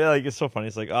 yeah, but like it's so funny.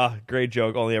 It's like, great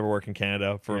joke. Only ever work in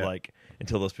Canada for Yeah. like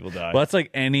until those people die. Well, that's like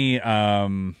any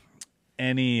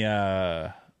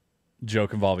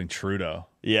joke involving Trudeau.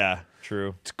 Yeah,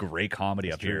 true. It's great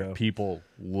comedy up here. Trudeau. People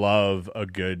love a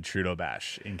good Trudeau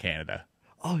bash in Canada.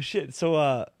 Oh shit.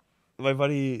 So my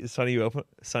buddy Sonny who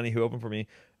opened for me,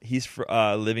 he's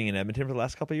living in Edmonton for the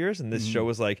last couple of years, and this show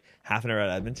was like half an hour at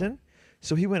Edmonton.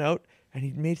 So he went out and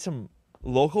he made some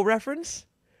local reference,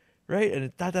 right?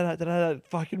 And it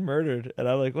fucking murdered. And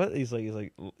I'm like, what? He's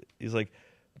like,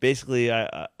 basically,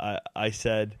 I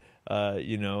said,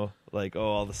 like, oh,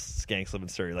 all the skanks live in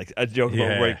Surrey, like a joke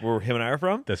Yeah. about where him and I are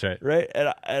from. That's right. Right. And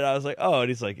I was like, oh, and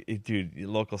he's like, dude,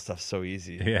 local stuff's so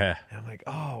easy. Yeah. And I'm like,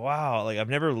 oh wow, like I've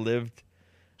never lived.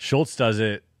 Schultz does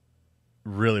it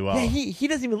really well. Yeah, he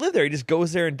doesn't even live there. He just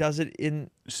goes there and does it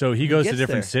in So he goes to gets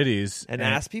different there. cities and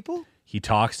asks people. He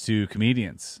talks to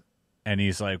comedians and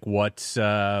he's like, what's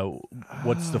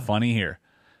the funny here?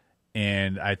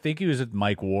 And I think he was with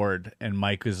Mike Ward, and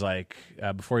Mike was like,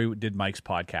 before he did Mike's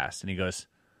podcast, and he goes,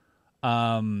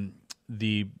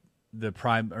 the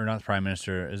prime, or not the prime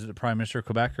minister, is it the prime minister of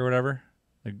Quebec or whatever?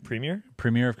 Like Premier?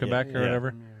 premier of Quebec or yeah.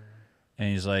 whatever? And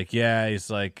he's like,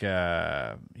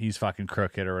 he's fucking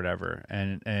crooked or whatever.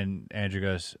 And Andrew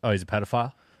goes, oh, he's a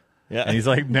pedophile? Yeah. And he's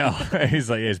like, no. He's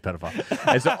like, he's a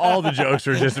pedophile. And so all the jokes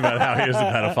were just about how he was a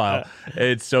pedophile.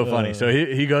 It's so funny. So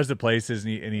he goes to places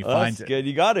and he finds that's it. good.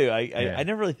 You got to. Yeah. I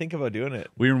never really think about doing it.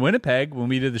 We were in Winnipeg when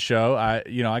we did the show. I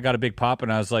got a big pop,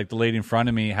 and I was like, the lady in front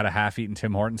of me had a half-eaten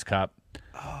Tim Hortons cup.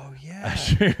 Oh yeah.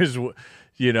 She was,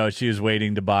 she was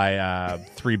waiting to buy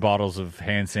 3 bottles of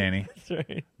hand sanitizer. That's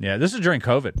right. Yeah, this is during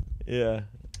COVID. Yeah.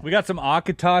 We got some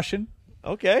Akatoshin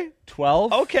Okay.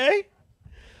 12. Okay.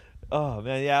 Oh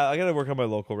man, yeah. I gotta work on my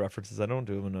local references. I don't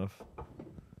do them enough.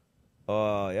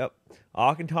 Yep.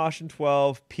 Auchentoshan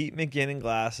 12, Pete McGinn in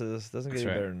glasses. Doesn't get That's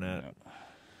any right. better than that.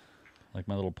 Like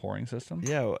my little pouring system.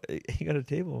 Yeah, well, you got a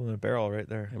table and a barrel right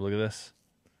there. Hey, look at this.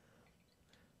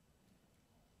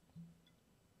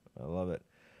 I love it.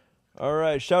 All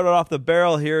right, shout out off the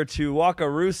barrel here to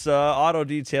Wakarusa Auto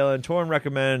Detail and Torn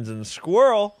Recommends and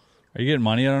Squirrel. Are you getting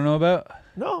money I don't know about?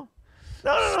 No.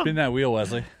 Spin that wheel,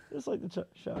 Wesley. Just like to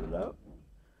shout it out.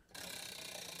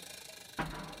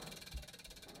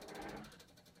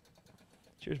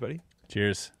 Cheers, buddy.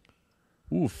 Cheers.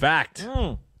 Ooh, fact.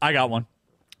 I got one.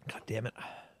 God damn it.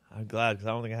 I'm glad because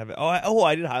I don't think I have it.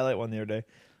 I did highlight one the other day.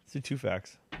 Let's do 2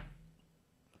 facts.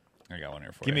 I got one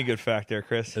here for Give you. me a good fact there,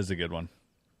 Chris. This is a good one.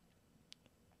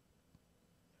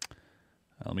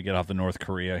 Let me get off the North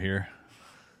Korea here.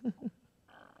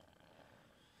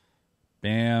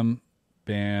 Bam,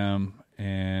 bam,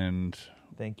 and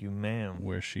Thank you, ma'am.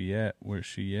 Where's she at? Where's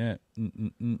she at? Yeah,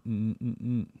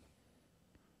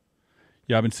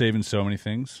 I've been saving so many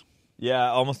things.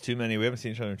 Yeah, almost too many. We haven't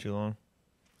seen each other in too long.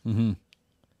 Mm-hmm.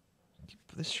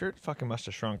 This shirt fucking must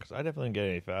have shrunk because I definitely didn't get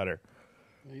any fatter.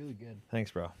 Oh, you look good.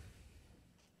 Thanks, bro.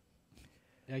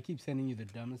 Yeah, I keep sending you the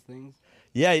dumbest things.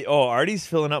 Yeah. Oh, Artie's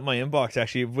filling up my inbox.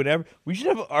 Actually, whenever we should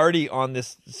have Artie on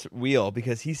this wheel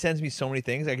because he sends me so many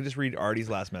things. I can just read Artie's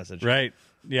last message. Right.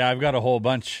 Yeah, I've got a whole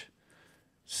bunch.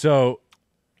 So,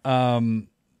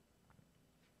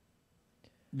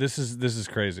 this is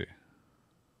crazy.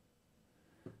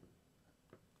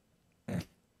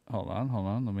 Hold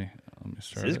on. Let me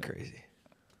start. This is it. crazy.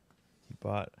 You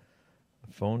bought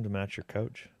a phone to match your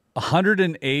couch.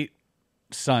 108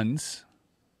 suns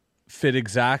fit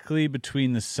exactly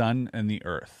between the sun and the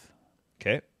earth.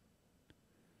 Okay.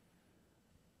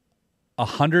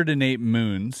 108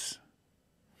 moons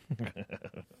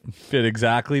fit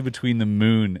exactly between the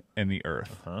moon and the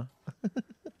earth.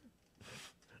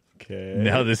 Okay.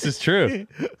 Now this is true.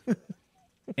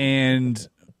 And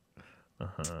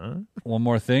one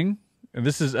more thing.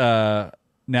 This is now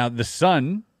the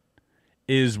sun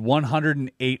is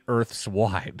 108 Earths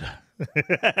wide.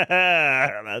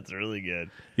 That's really good.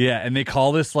 Yeah, and they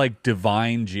call this like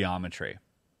divine geometry.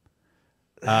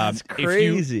 That's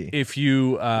crazy. If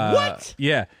you What?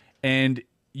 Yeah, and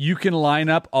you can line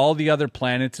up all the other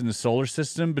planets in the solar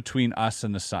system between us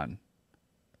and the sun.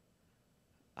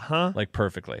 Huh? Like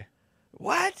perfectly.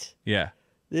 What? Yeah,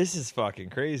 This is fucking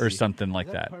crazy. or something like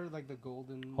Is that. part of like the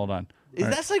golden? Hold on. Is All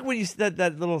right. that's like when you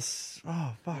that little?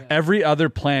 Oh fuck. Every other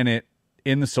planet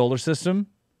in the solar system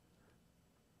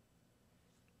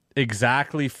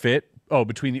exactly fit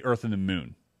between the Earth and the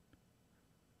moon.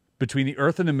 Between the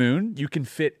Earth and the moon, you can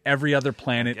fit every other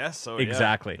planet Guess so. Yeah.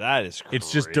 exactly. That is crazy.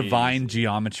 It's just divine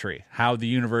geometry, how the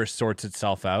universe sorts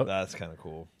itself out. That's kind of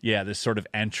cool. Yeah, this sort of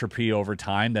entropy over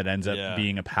time that ends up Yeah.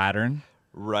 being a pattern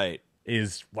Right.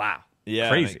 is wow. Yeah.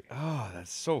 Crazy. like, oh,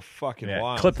 that's so fucking Yeah.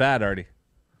 wild. Clip that, Artie.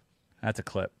 That's a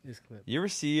clip. This clip. You ever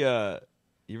see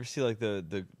like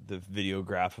the video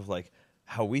graph of like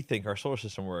how we think our solar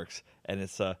system works, and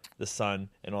it's the sun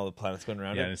and all the planets going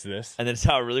around Yeah, it, and it's this. and then it's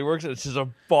how it really works. And it's just a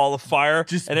ball of fire,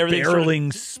 Just and everything's sort of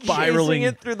barreling, chasing spiraling.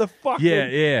 it through the fucking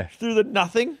Yeah. through the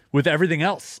nothing. With everything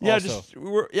else. Yeah, also. just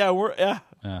we're.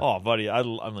 Oh, buddy,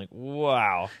 I'm like,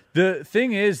 wow. The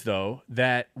thing is, though,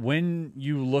 that when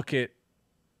you look at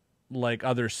like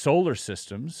other solar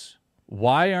systems,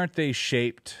 why aren't they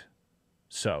shaped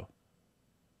so?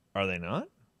 Are they not?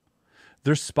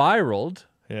 They're spiraled,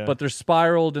 Yeah. but they're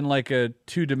spiraled in like a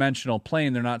two-dimensional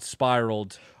plane. They're not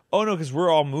spiraled. Oh no, because we're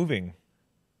all moving,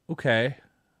 Okay.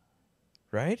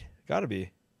 right? Got to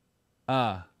be.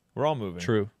 Ah, We're all moving.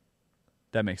 true.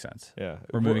 That makes sense. Yeah,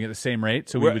 We're moving at the same rate,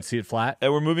 so we we're- would see it flat.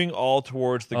 and we're moving all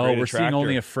towards the Oh, great we're attractor. seeing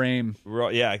only a frame.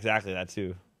 Yeah, exactly that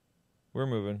too. We're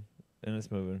moving, and it's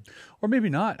moving. Or maybe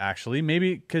not, actually.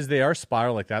 Maybe because they are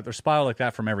spiral like that. They're spiral like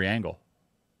that from every angle.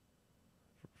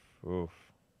 Oof.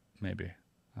 Maybe.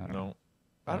 I don't know. No,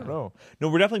 I don't know. No,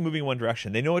 we're definitely moving one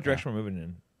direction. They know what direction we're moving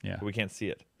in, Yeah. but we can't see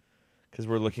it because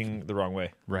we're looking the wrong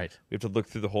way. Right. We have to look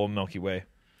through the whole Milky Way,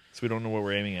 so we don't know what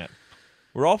we're aiming at.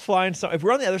 We're all flying. So if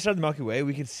we're on the other side of the Milky Way,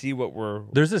 we can see what we're.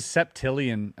 There's a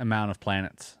septillion amount of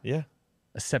planets. Yeah,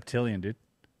 A septillion, dude.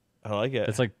 I like it.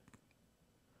 That's like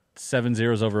 7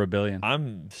 zeros over a billion.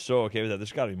 I'm so okay with that.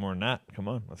 There's got to be more than that. Come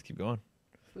on, let's keep going.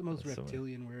 It's the most That's so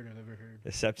reptilian word I've ever heard.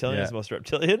 Is septillion Yeah. is the most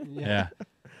reptilian? Yeah.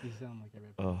 You sound like a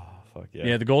reptilian. Oh fuck yeah.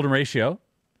 Yeah, the golden ratio.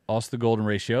 Also the golden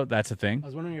ratio. That's a thing. I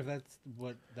was wondering if that's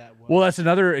what that was. Well, that's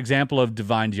another example of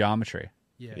divine geometry.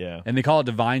 yeah. Yeah. And they call it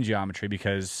divine geometry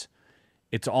because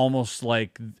it's almost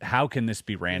like, how can this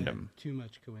be Yeah, random? too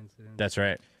much coincidence. That's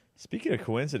right. Speaking of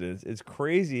coincidence, it's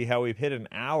crazy how we've hit an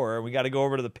hour and we got to go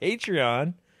over to the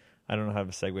Patreon. I don't know how to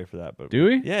segue for that, but Do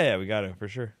we? Yeah, we got to for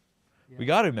sure. We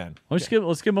got to, man. Let's give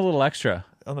them a little extra.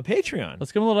 On the Patreon.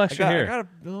 Let's give them a little extra I here. got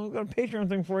a Patreon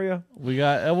thing for you. We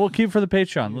got. We'll keep for the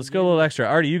Patreon. Let's go a little extra.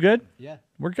 Artie, you good? Yeah.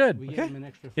 We're good. We Okay. gave him an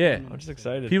extra 4 Yeah. minutes, I'm just so-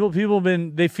 excited. People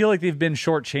been. They feel like they've been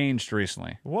shortchanged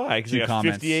recently. Why? Because Few you got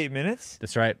comments. 58 minutes?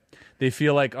 That's right. They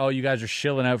feel like, oh, you guys are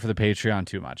shilling out for the Patreon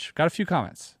too much. Got a few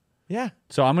comments. Yeah.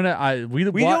 So I'm gonna. We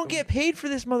don't get paid for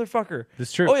this motherfucker.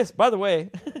 That's true. Oh, yes. By the way,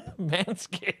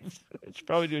 Manscaped. I should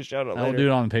probably do a shout out I'll later. do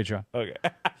it on the Patreon. Okay.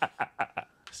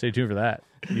 Stay tuned for that.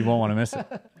 You won't want to miss it.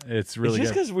 It's really it's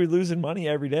just good. because we're losing money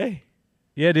every day.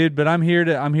 Yeah, dude. But I'm here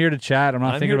to chat. I'm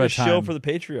not I'm thinking here to about time. show for the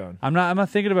Patreon. I'm not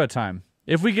thinking about time.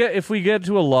 If we get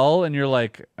to a lull and you're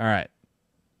like, all right,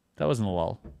 that wasn't a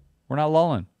lull. We're not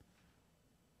lulling.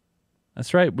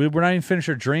 That's right. We're not even finished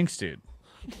our drinks, dude.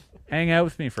 Hang out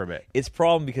with me for a bit. It's a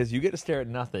problem because you get to stare at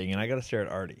nothing and I got to stare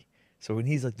at Artie. So when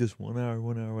he's like this 1 hour,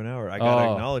 1 hour, 1 hour, I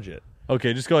gotta acknowledge it.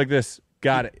 Okay, just go like this.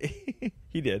 Got it.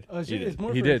 He did. Oh, He it's did.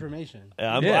 more He for did. information.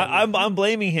 Yeah, I'm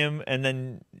blaming him, and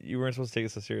then you weren't supposed to take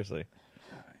it so seriously.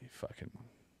 You fucking.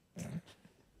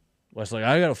 Wes like,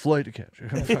 I got a flight to catch.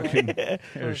 I fucking a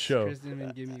First, show. Chris didn't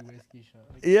even give me a whiskey shot.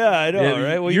 Like, Yeah, I know, Yeah,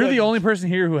 right? Well, you're the only person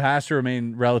here who has to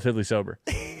remain relatively sober.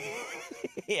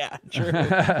 Yeah, true.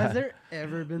 Has there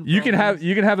ever been? You can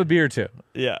have a beer too,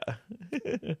 Yeah.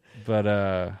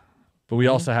 but we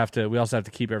also have to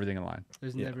keep everything in line.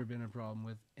 There's never been a problem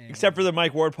with. Except for the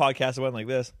Mike Ward podcast, it went like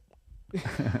this.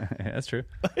 Yeah, that's true.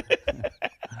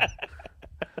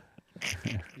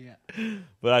 Yeah.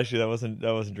 But actually, that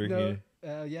wasn't drinking.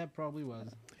 No. Yeah, probably was.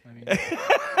 I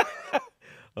mean,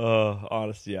 Oh,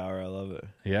 honesty hour, I love it,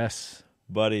 Yes,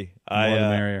 buddy. more the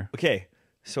merrier. Okay,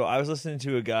 so I was listening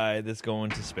to a guy that's going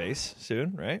to space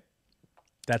soon, right?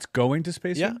 That's going to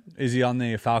space. Yeah. soon? Is he on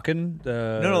the Falcon?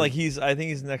 No, like I think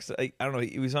he's next. I don't know.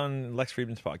 He was on Lex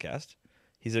Friedman's podcast.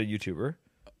 He's a YouTuber.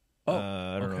 Oh,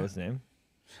 I don't know his name.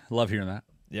 Love hearing that.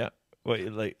 Yeah.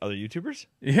 Wait, like other YouTubers?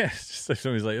 Yeah, it's just like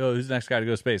somebody's like, "Oh, who's the next guy to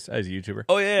go to space?" Oh, he's a YouTuber.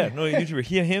 Oh yeah, no YouTuber.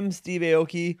 Him, Steve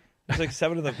Aoki. There's like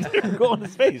 7 of them that are going to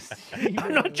space.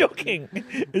 I'm not joking.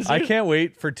 I can't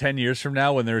wait for 10 years from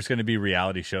now when there's going to be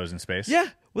reality shows in space. Yeah,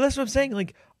 well, that's what I'm saying.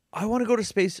 Like, I want to go to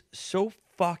space so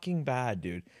fucking bad,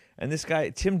 dude. And this guy,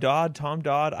 Tom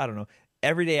Dodd, I don't know,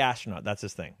 everyday astronaut. That's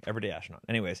his thing, everyday astronaut.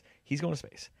 Anyways, he's going to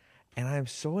space, and I'm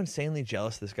so insanely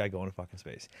jealous of this guy going to fucking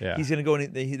space. Yeah. He's gonna go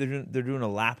and they're doing a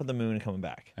lap of the moon and coming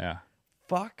back. Yeah.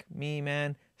 Fuck me,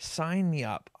 man. Sign me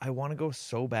up. I want to go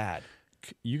so bad.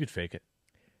 You could fake it.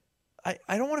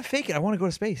 I don't want to fake it. I want to go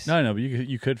to space. No, but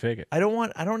you could fake it. I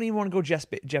don't even want to go Jeff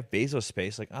Bezos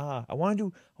space. Like, I want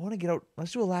to get out.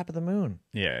 Let's do a lap of the moon.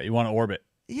 Yeah, you want to orbit.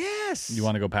 Yes. You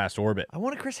want to go past orbit. I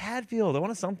want a Chris Hadfield. I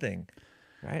want a something.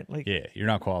 Right? Like, Yeah, you're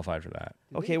not qualified for that.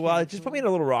 okay, well, just put me in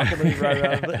a little rocket. Let me ride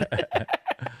around.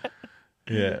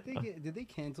 Yeah. Did they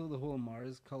cancel the whole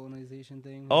Mars colonization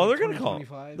thing? Oh, Like they're gonna call.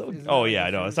 2025? Isn't Oh that yeah,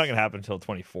 like the no, it's not first- gonna happen until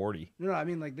 2040. No, I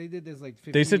mean like they did this like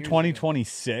 15 They said years ago.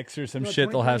 2026 or some No, shit.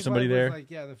 They'll have 2025 somebody was, there.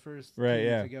 Like, yeah, the first Right, team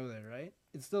yeah. to go there, right?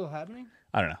 It's still happening.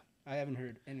 I don't know. I haven't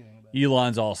heard anything about it.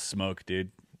 Elon's all smoke,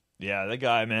 dude. Yeah, that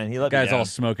guy, man, he let me Guy's down. all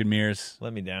smoke and mirrors.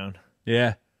 Let me down.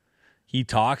 Yeah. He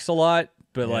talks a lot,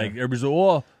 but Yeah. like everybody's like,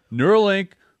 oh, Neuralink.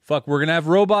 Fuck, we're gonna have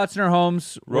robots in our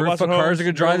homes. Robots Fuck, in cars homes, are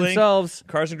gonna drive Neuralink. themselves.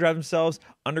 Cars can drive themselves.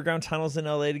 Underground tunnels in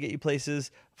LA to get you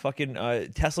places. Fucking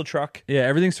Tesla truck. Yeah,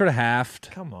 everything's sort of halved.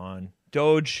 Come on,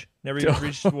 Doge never even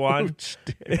reached one. Doge,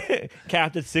 dude.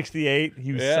 Capped at 68.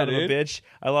 You Yeah, son of a dude. bitch.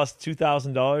 I lost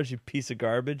 $2,000. You piece of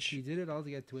garbage. He did it all to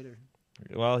get Twitter.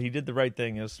 Well, he did the right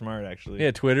thing. It was smart, actually. Yeah,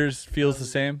 Twitter's feels the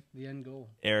same. The end goal.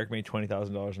 Eric made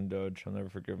 $20,000 in Doge. I'll never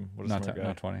forgive him. What a Not smart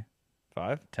guy. 20,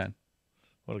 5? 10.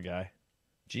 What a guy.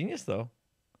 Genius, though.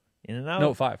 In and out.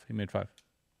 No, 5. He made 5.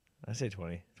 I say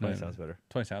 20. 20 No, sounds better.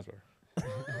 20 sounds better.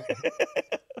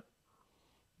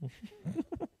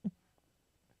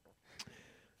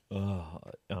 Oh,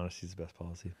 honesty's the best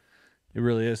policy. It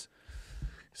really is.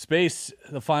 Space,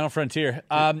 the final frontier.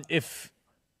 If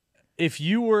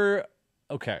you were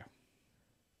okay.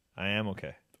 I am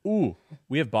okay. Ooh,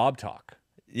 we have Bob talk.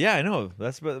 Yeah, I know.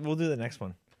 We'll do the next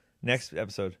one. Next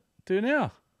episode. Do it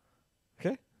now.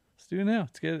 Okay. Let's do it now.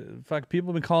 Let's get. Fuck, people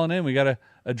have been calling in. We got to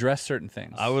address certain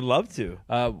things. I would love to.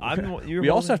 we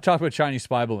also have to talk about Chinese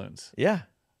spy balloons. Yeah.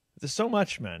 There's so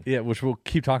much, man. Yeah, which we'll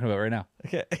keep talking about right now.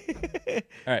 Okay.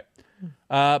 All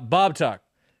right. Bob talk.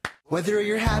 Whether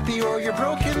you're happy or you're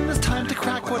broken, it's time to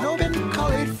crack one open. Call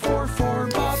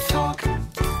 844-BOB-TALK.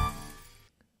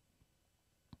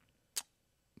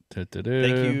 Thank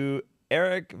you,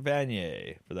 Eric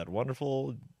Vanier, for that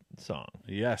wonderful song.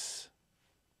 Yes.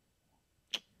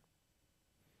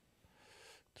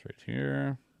 It's right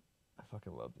here. I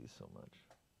fucking love these so much.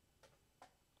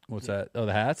 What's that? Oh,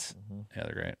 the hats? Yeah,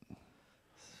 they're great.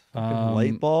 Fucking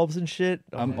light bulbs and shit.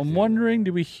 Oh, I'm wondering,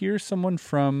 did we hear someone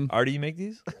from... Artie, you make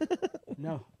these?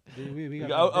 No, we got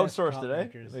got the best outsourced prop today?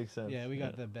 makers. Makes sense. Yeah, we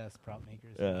got the best prop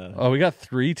makers. Oh, we got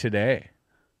 3 today.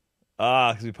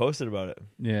 Because we posted about it.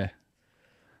 Yeah.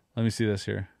 Let me see this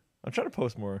here. I'm trying to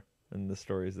post more in the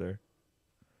stories there.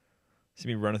 See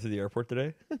me running through the airport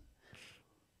today?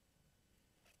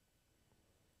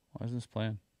 Why is this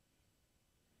playing?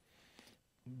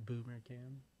 Boomer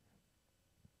cam.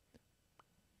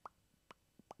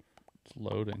 It's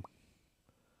loading.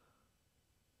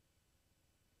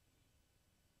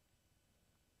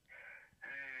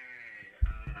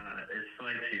 It's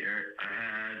Slights here. I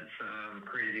had some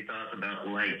crazy thoughts about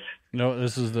lights. No,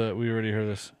 this is we already heard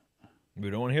this. We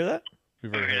don't want to hear that?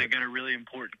 We've All already right, I heard, got a really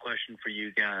important question for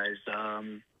you guys.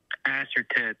 Ass or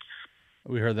tits?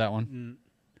 we heard that one.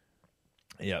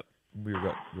 Yep. We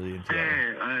got really into that.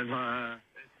 Hey, I've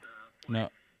No.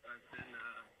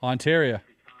 Ontario.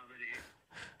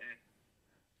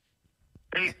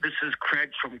 Hey, this is Craig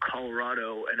from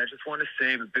Colorado, and I just want to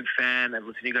say I'm a big fan. I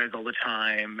listen to you guys all the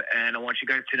time, and I want you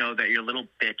guys to know that you're little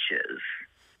bitches.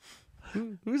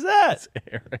 Who's that?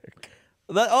 Eric.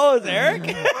 It's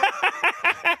Eric?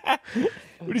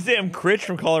 What do you say? I'm Critch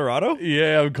from Colorado?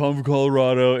 Yeah, I'm calling from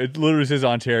Colorado. It literally says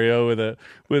Ontario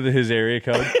with his area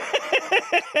code.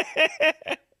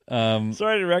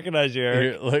 Sorry to recognize you,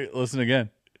 Eric. Here, listen again.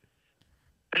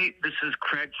 Hey, this is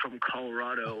Craig from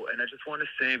Colorado, and I just want to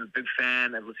say I'm a big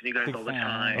fan. I listen to you guys Big all the fan.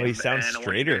 time. Oh, he sounds and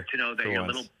straighter I want you guys to know that for you're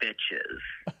once. little bitches.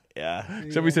 Yeah.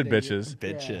 So we said they- bitches.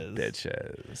 Bitches.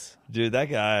 Bitches. Dude, that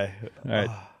guy. All right.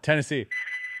 Tennessee.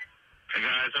 Hey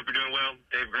guys, hope you're doing well.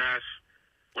 Dave Grass.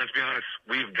 Let's be honest,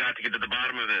 we've got to get to the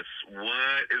bottom of this.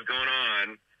 What is going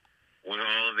on with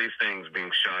all of these things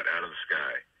being shot out of the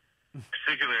sky?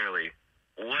 Particularly,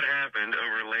 what happened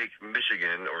over Lake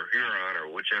Michigan or Huron or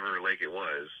whichever lake it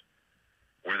was,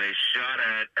 where they shot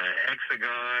at a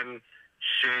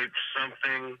hexagon-shaped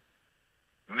something,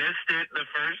 missed it the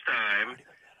first time,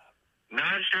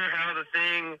 not sure how the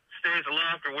thing stays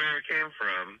aloft or where it came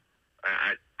from.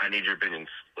 I need your opinions.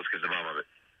 Let's get to the bottom of it.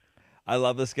 I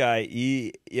love this guy.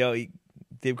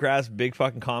 Dave Grass, big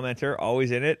fucking commenter,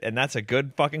 always in it, and that's a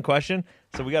good fucking question.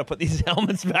 So we got to put these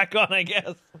helmets back on, I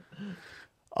guess.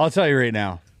 I'll tell you right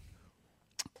now.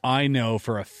 I know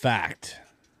for a fact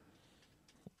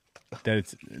that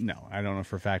it's no. I don't know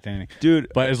for a fact anything, Dude,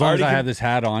 But as long as Artie I can- have this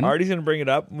hat on, Artie's going to bring it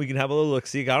up, and we can have a little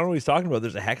look-see. I don't know what he's talking about.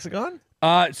 There's a hexagon?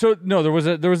 So no, there was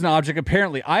an object.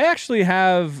 Apparently, I actually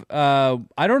have. I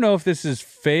don't know if this is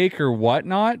fake or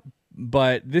whatnot,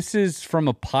 but this is from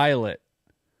a pilot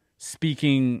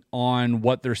speaking on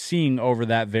what they're seeing over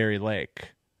that very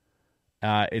lake.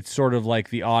 It's sort of like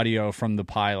the audio from the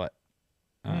pilot.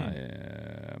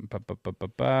 Did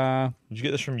you get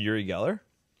this from Yuri Geller?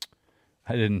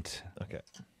 I didn't. Okay.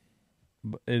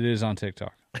 But it is on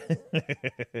TikTok.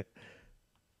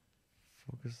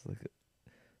 Focus like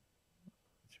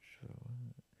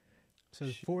So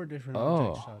there's 4 different Oh.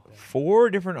 objects shot there. 4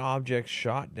 different objects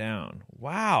shot down.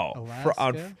 Wow. On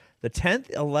Alaska? the 10th,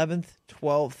 11th,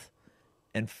 12th,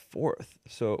 and 4th.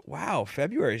 So, wow,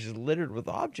 February is just littered with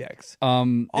objects.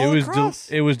 All across.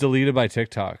 It was deleted by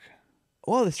TikTok.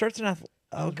 Well, it starts in That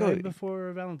was go. right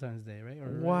before Valentine's Day, right?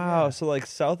 Wow. Yeah. So, like,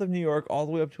 south of New York all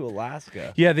the way up to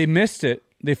Alaska. Yeah, they missed it.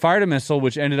 They fired a missile,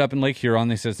 which ended up in Lake Huron.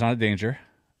 They said it's not a danger.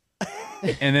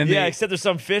 And then Yeah, they, except there's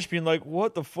some fish being like,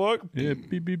 what the fuck? yeah,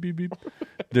 beep beep beep beep.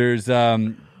 There's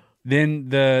then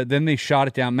they shot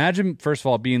it down. Imagine first of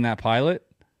all being that pilot.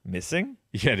 Missing?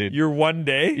 Yeah, dude. You're one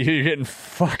day? You're getting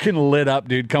fucking lit up,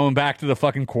 dude. Coming back to the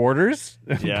fucking quarters.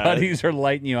 Yeah. Buddies are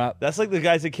lighting you up. That's like the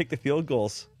guys that kick the field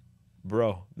goals.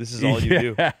 Bro, this is all you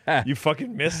do. You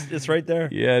fucking missed. It's right there.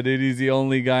 Yeah, dude. He's the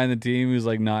only guy in the team who's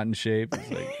like not in shape.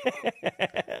 He's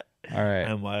like, all right.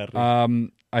 I'm wild.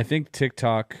 I think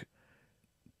TikTok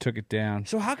took it down.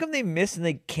 So how come they miss and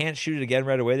they can't shoot it again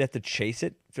right away? They have to chase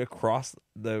it across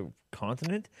the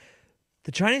continent.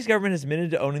 The Chinese government has admitted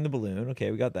to owning the balloon.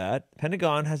 Okay, we got that.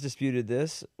 Pentagon has disputed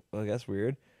this. Well, that's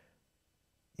weird.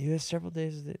 You have several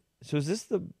days. So is this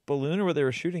the balloon or what they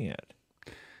were shooting at?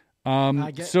 I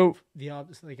get So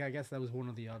I guess that was one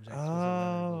of the objects. was a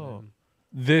Oh.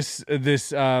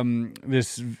 balloon.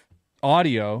 this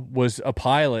audio was a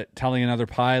pilot telling another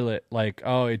pilot like,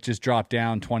 oh, it just dropped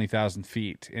down 20,000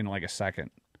 feet in like a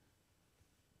second.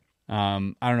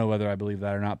 I don't know whether I believe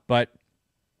that or not, but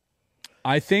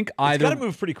I think It's either got to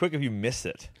move pretty quick if you miss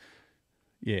it,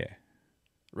 yeah.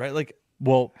 right? Like,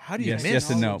 Well, How do you yes, miss? yes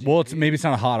and no. Well, maybe it's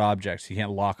not a hot object, so you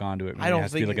can't lock onto it. Maybe I don't it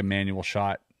has to be think like a manual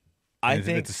shot. I If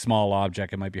think it's a small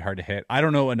object, it might be hard to hit. I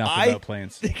don't know enough about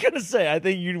planes. I'm gonna say I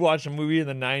think you'd watch a movie in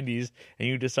the '90s and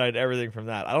you decide everything from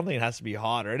that. I don't think it has to be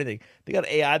hot or anything. They got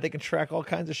AI that can track all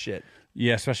kinds of shit.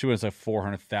 Yeah, especially when it's like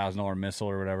 $400,000 missile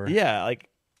or whatever. Yeah, like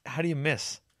how do you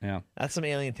miss? Yeah. That's some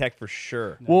alien tech for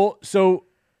sure. Well, so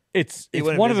it's It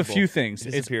went one of a invisible. few things. It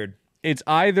It's disappeared. it's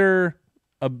either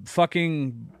a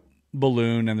fucking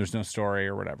balloon and there's no story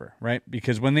or whatever, right?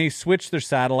 Because when they switch their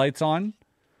satellites on,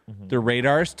 their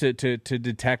radars to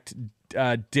detect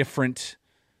different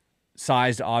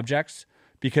sized objects,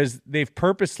 because they've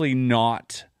purposely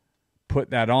not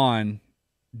put that on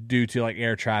due to like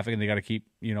air traffic, and they got to keep,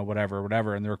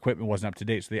 whatever, and their equipment wasn't up to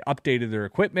date. So they updated their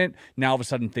equipment. Now all of a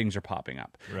sudden things are popping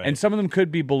up. Right. And some of them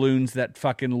could be balloons that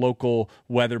fucking local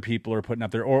weather people are putting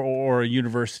up there, or a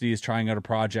university is trying out a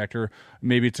project, or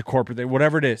maybe it's a corporate thing,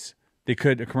 whatever it is. They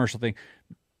could, a commercial thing.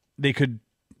 They could,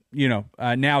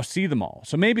 now see them all.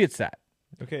 So maybe it's that.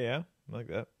 Okay, yeah, I like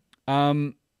that.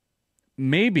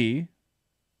 maybe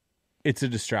it's a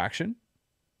distraction.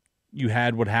 You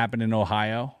had what happened in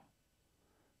Ohio,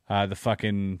 the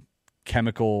fucking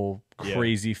chemical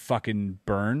crazy fucking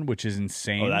burn, which is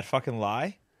insane. Oh, that fucking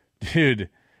lie? Dude,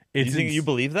 it's You think you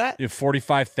believe that?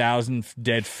 45,000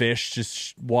 dead fish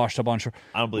just washed up on shore.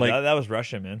 I don't believe Like, that. That was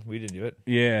Russia, man. We didn't do it.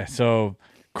 Yeah, so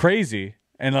crazy.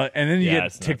 And then you Yeah, get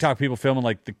it's nuts. TikTok people filming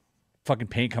like the fucking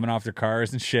paint coming off their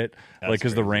cars and shit, like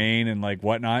because the crazy. rain and like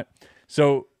whatnot.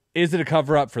 So is it a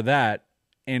cover up for that?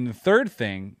 And the third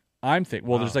thing I'm thinking,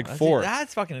 well, there's like That's- four.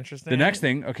 That's fucking interesting. The next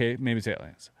thing, okay, maybe it's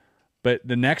aliens. But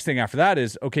the next thing after that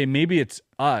is, okay, maybe it's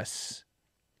us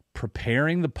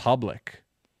preparing the public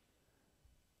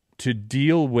to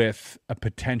deal with a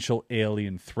potential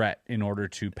alien threat in order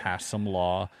to pass some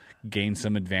law, gain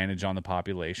some advantage on the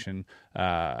population,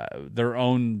 their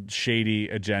own shady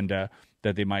agenda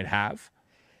that they might have.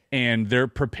 And they're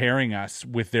preparing us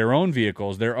with their own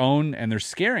vehicles, and they're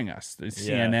scaring us. The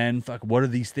CNN, fuck, what are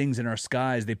these things in our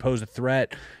skies? They pose a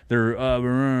threat.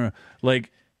 They're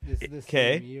like, This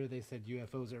Okay. same year they said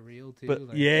UFOs are real too. But-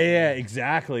 like, yeah,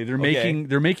 exactly. They're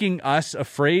making us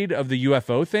afraid of the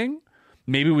UFO thing.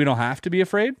 Maybe we don't have to be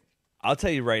afraid. I'll tell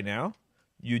you right now,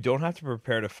 you don't have to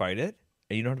prepare to fight it,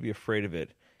 and you don't have to be afraid of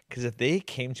it. Because if they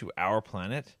came to our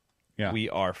planet, Yeah. we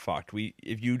are fucked.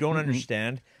 If you don't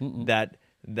understand that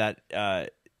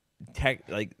tech,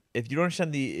 like if you don't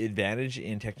understand the advantage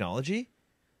in technology,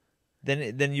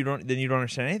 then you don't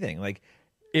understand anything. Like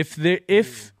If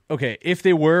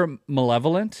they were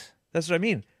malevolent, that's what I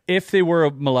mean.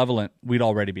 we'd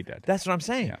already be dead. That's what I'm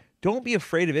saying. Yeah. Don't be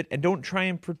afraid of it, and don't try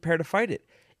and prepare to fight it.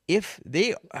 If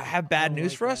they have bad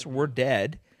news for us, we're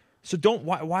dead. So don't.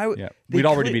 Why? Yeah. they We'd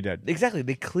already be dead. Exactly.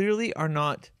 They clearly are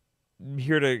not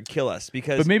here to kill us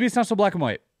because. But maybe it's not so black and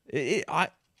white.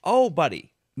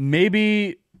 Buddy,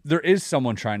 Maybe there is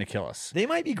someone trying to kill us. they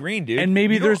might be green, dude. And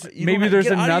maybe You don't- there's you maybe don't- there's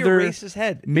get out of your another racist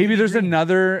head. They maybe could be there's green.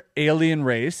 another alien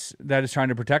race that is trying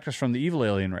to protect us from the evil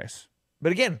alien race.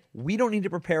 But again, we don't need to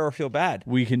prepare or feel bad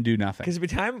We can do nothing. because by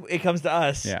the time it comes to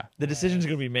us, Yeah. the decision's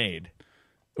going to be made.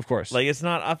 Of course. Like it's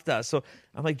not up to us. So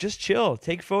I'm like, just chill,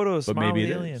 take photos, But smile maybe with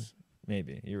the it alien. is.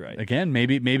 Maybe you're right. Again,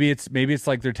 maybe it's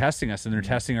like they're testing us and they're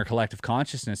testing our collective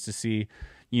consciousness to see,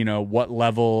 what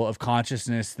level of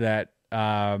consciousness that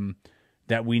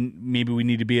that we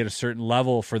need to be at a certain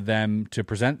level for them to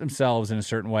present themselves in a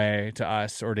certain way to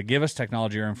us or to give us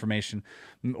technology or information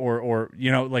or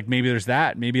like maybe there's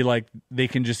that. Maybe like they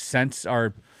can just sense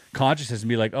our consciousness and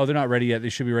be like, oh, they're not ready yet. They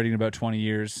should be ready in about 20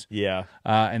 years. Yeah.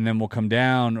 And then we'll come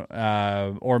down.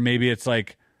 Or maybe it's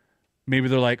like, maybe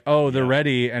they're like, oh, they're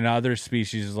ready. And other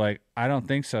species is like, I don't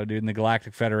think so, dude. And the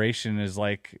Galactic Federation is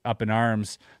like up in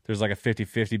arms. There's like a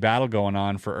 50-50 battle going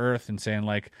on for Earth and saying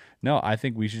like, no, I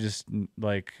think we should just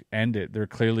like end it. They're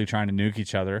clearly trying to nuke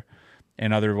each other.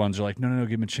 And other ones are like, no,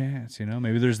 give them a chance.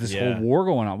 Maybe there's this whole war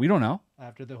going on. We don't know.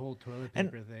 After the whole toilet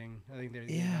paper thing, I think they're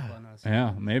giving up on us.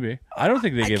 Yeah, maybe. I don't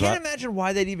think they I give can't up. imagine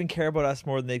why they'd even care about us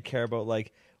more than they'd care about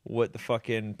like what the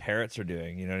fucking parrots are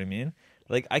doing. You know what I mean?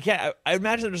 Like I can't. I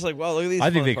imagine they're just like, well, look at these. I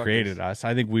think they motherfuckers. created us.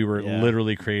 I think we were Yeah.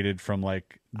 literally created from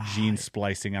like gene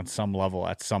splicing at some level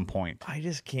at some point. I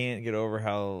just can't get over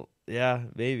how. Yeah,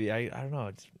 maybe. I don't know.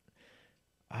 It's.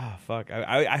 Fuck.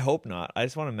 I hope not. I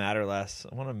just want to matter less.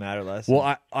 I want to matter less.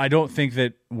 Well, I don't think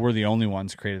that we're the only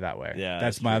ones created that way. Yeah,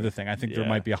 that's that's my true. other thing. I think there Yeah.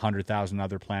 might be 100,000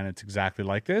 other planets exactly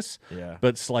like this, Yeah.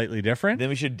 but slightly different. then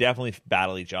we should definitely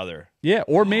battle each other. Yeah,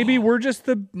 or maybe we're just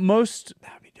the most.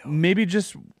 That'd be dope. Maybe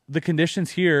just the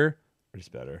conditions here We're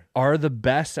just better. are the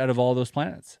best out of all those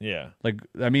planets. Yeah. Like,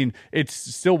 I mean, it's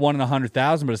still 1 in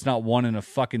 100,000, but it's not 1 in a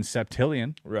fucking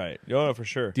septillion. Right. No, for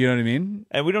sure. Do you know what I mean?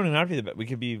 And we don't even have to be the best. We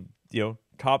could be,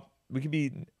 top. We could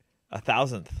be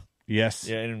 1,000th. Yes.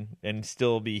 Yeah, and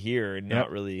still be here and not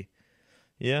really.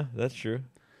 Yeah, that's true.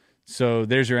 So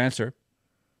there's your answer.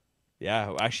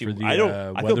 Yeah, actually, For the, I don't.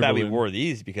 I feel weather bad we balloon. wore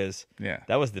these because Yeah.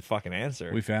 that was the fucking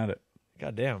answer. We found it.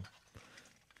 God damn.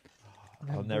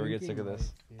 I'll never get sick of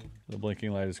this. The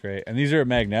blinking light is great. And these are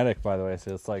magnetic, by the way,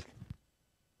 so it's like,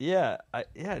 Yeah,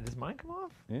 does mine come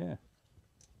off? yeah.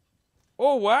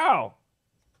 Oh wow!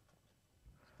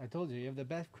 I told you have the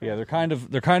best. Yeah, they're kind of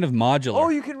modular. Oh,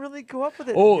 you can really go up with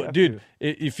it. Oh, You have dude,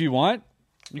 to. if you want,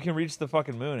 You can reach the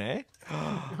fucking moon, eh?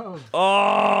 Oh,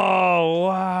 Oh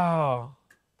wow!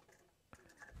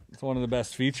 it's one of the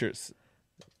best features.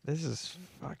 This is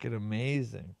fucking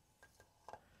amazing.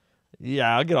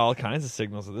 Yeah, I'll get all kinds of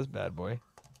signals of this bad boy.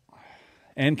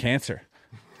 And cancer.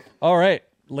 All right,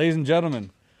 ladies and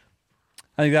gentlemen,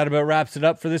 I think that about wraps it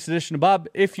up for this edition of Bob.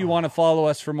 If you want to follow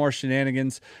us for more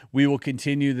shenanigans, we will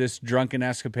continue this drunken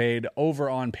escapade over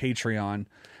on Patreon.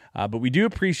 But we do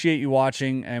appreciate you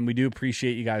watching, and we do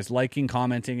appreciate you guys liking,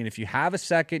 commenting. And if you have a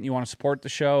second, you want to support the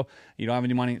show, you don't have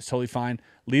any money, it's totally fine.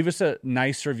 Leave us a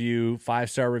nice review,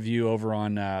 5-star review over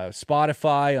on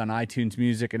Spotify, on iTunes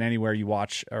Music, and anywhere you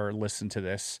watch or listen to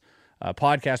this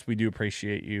podcast. We do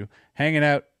appreciate you hanging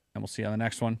out, and we'll see you on the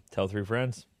next one. Tell 3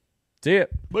 friends. See ya.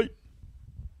 Bye.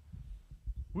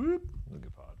 Whoop.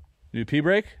 Good pod. Do a pee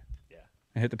break? Yeah.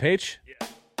 And hit the page? Yeah.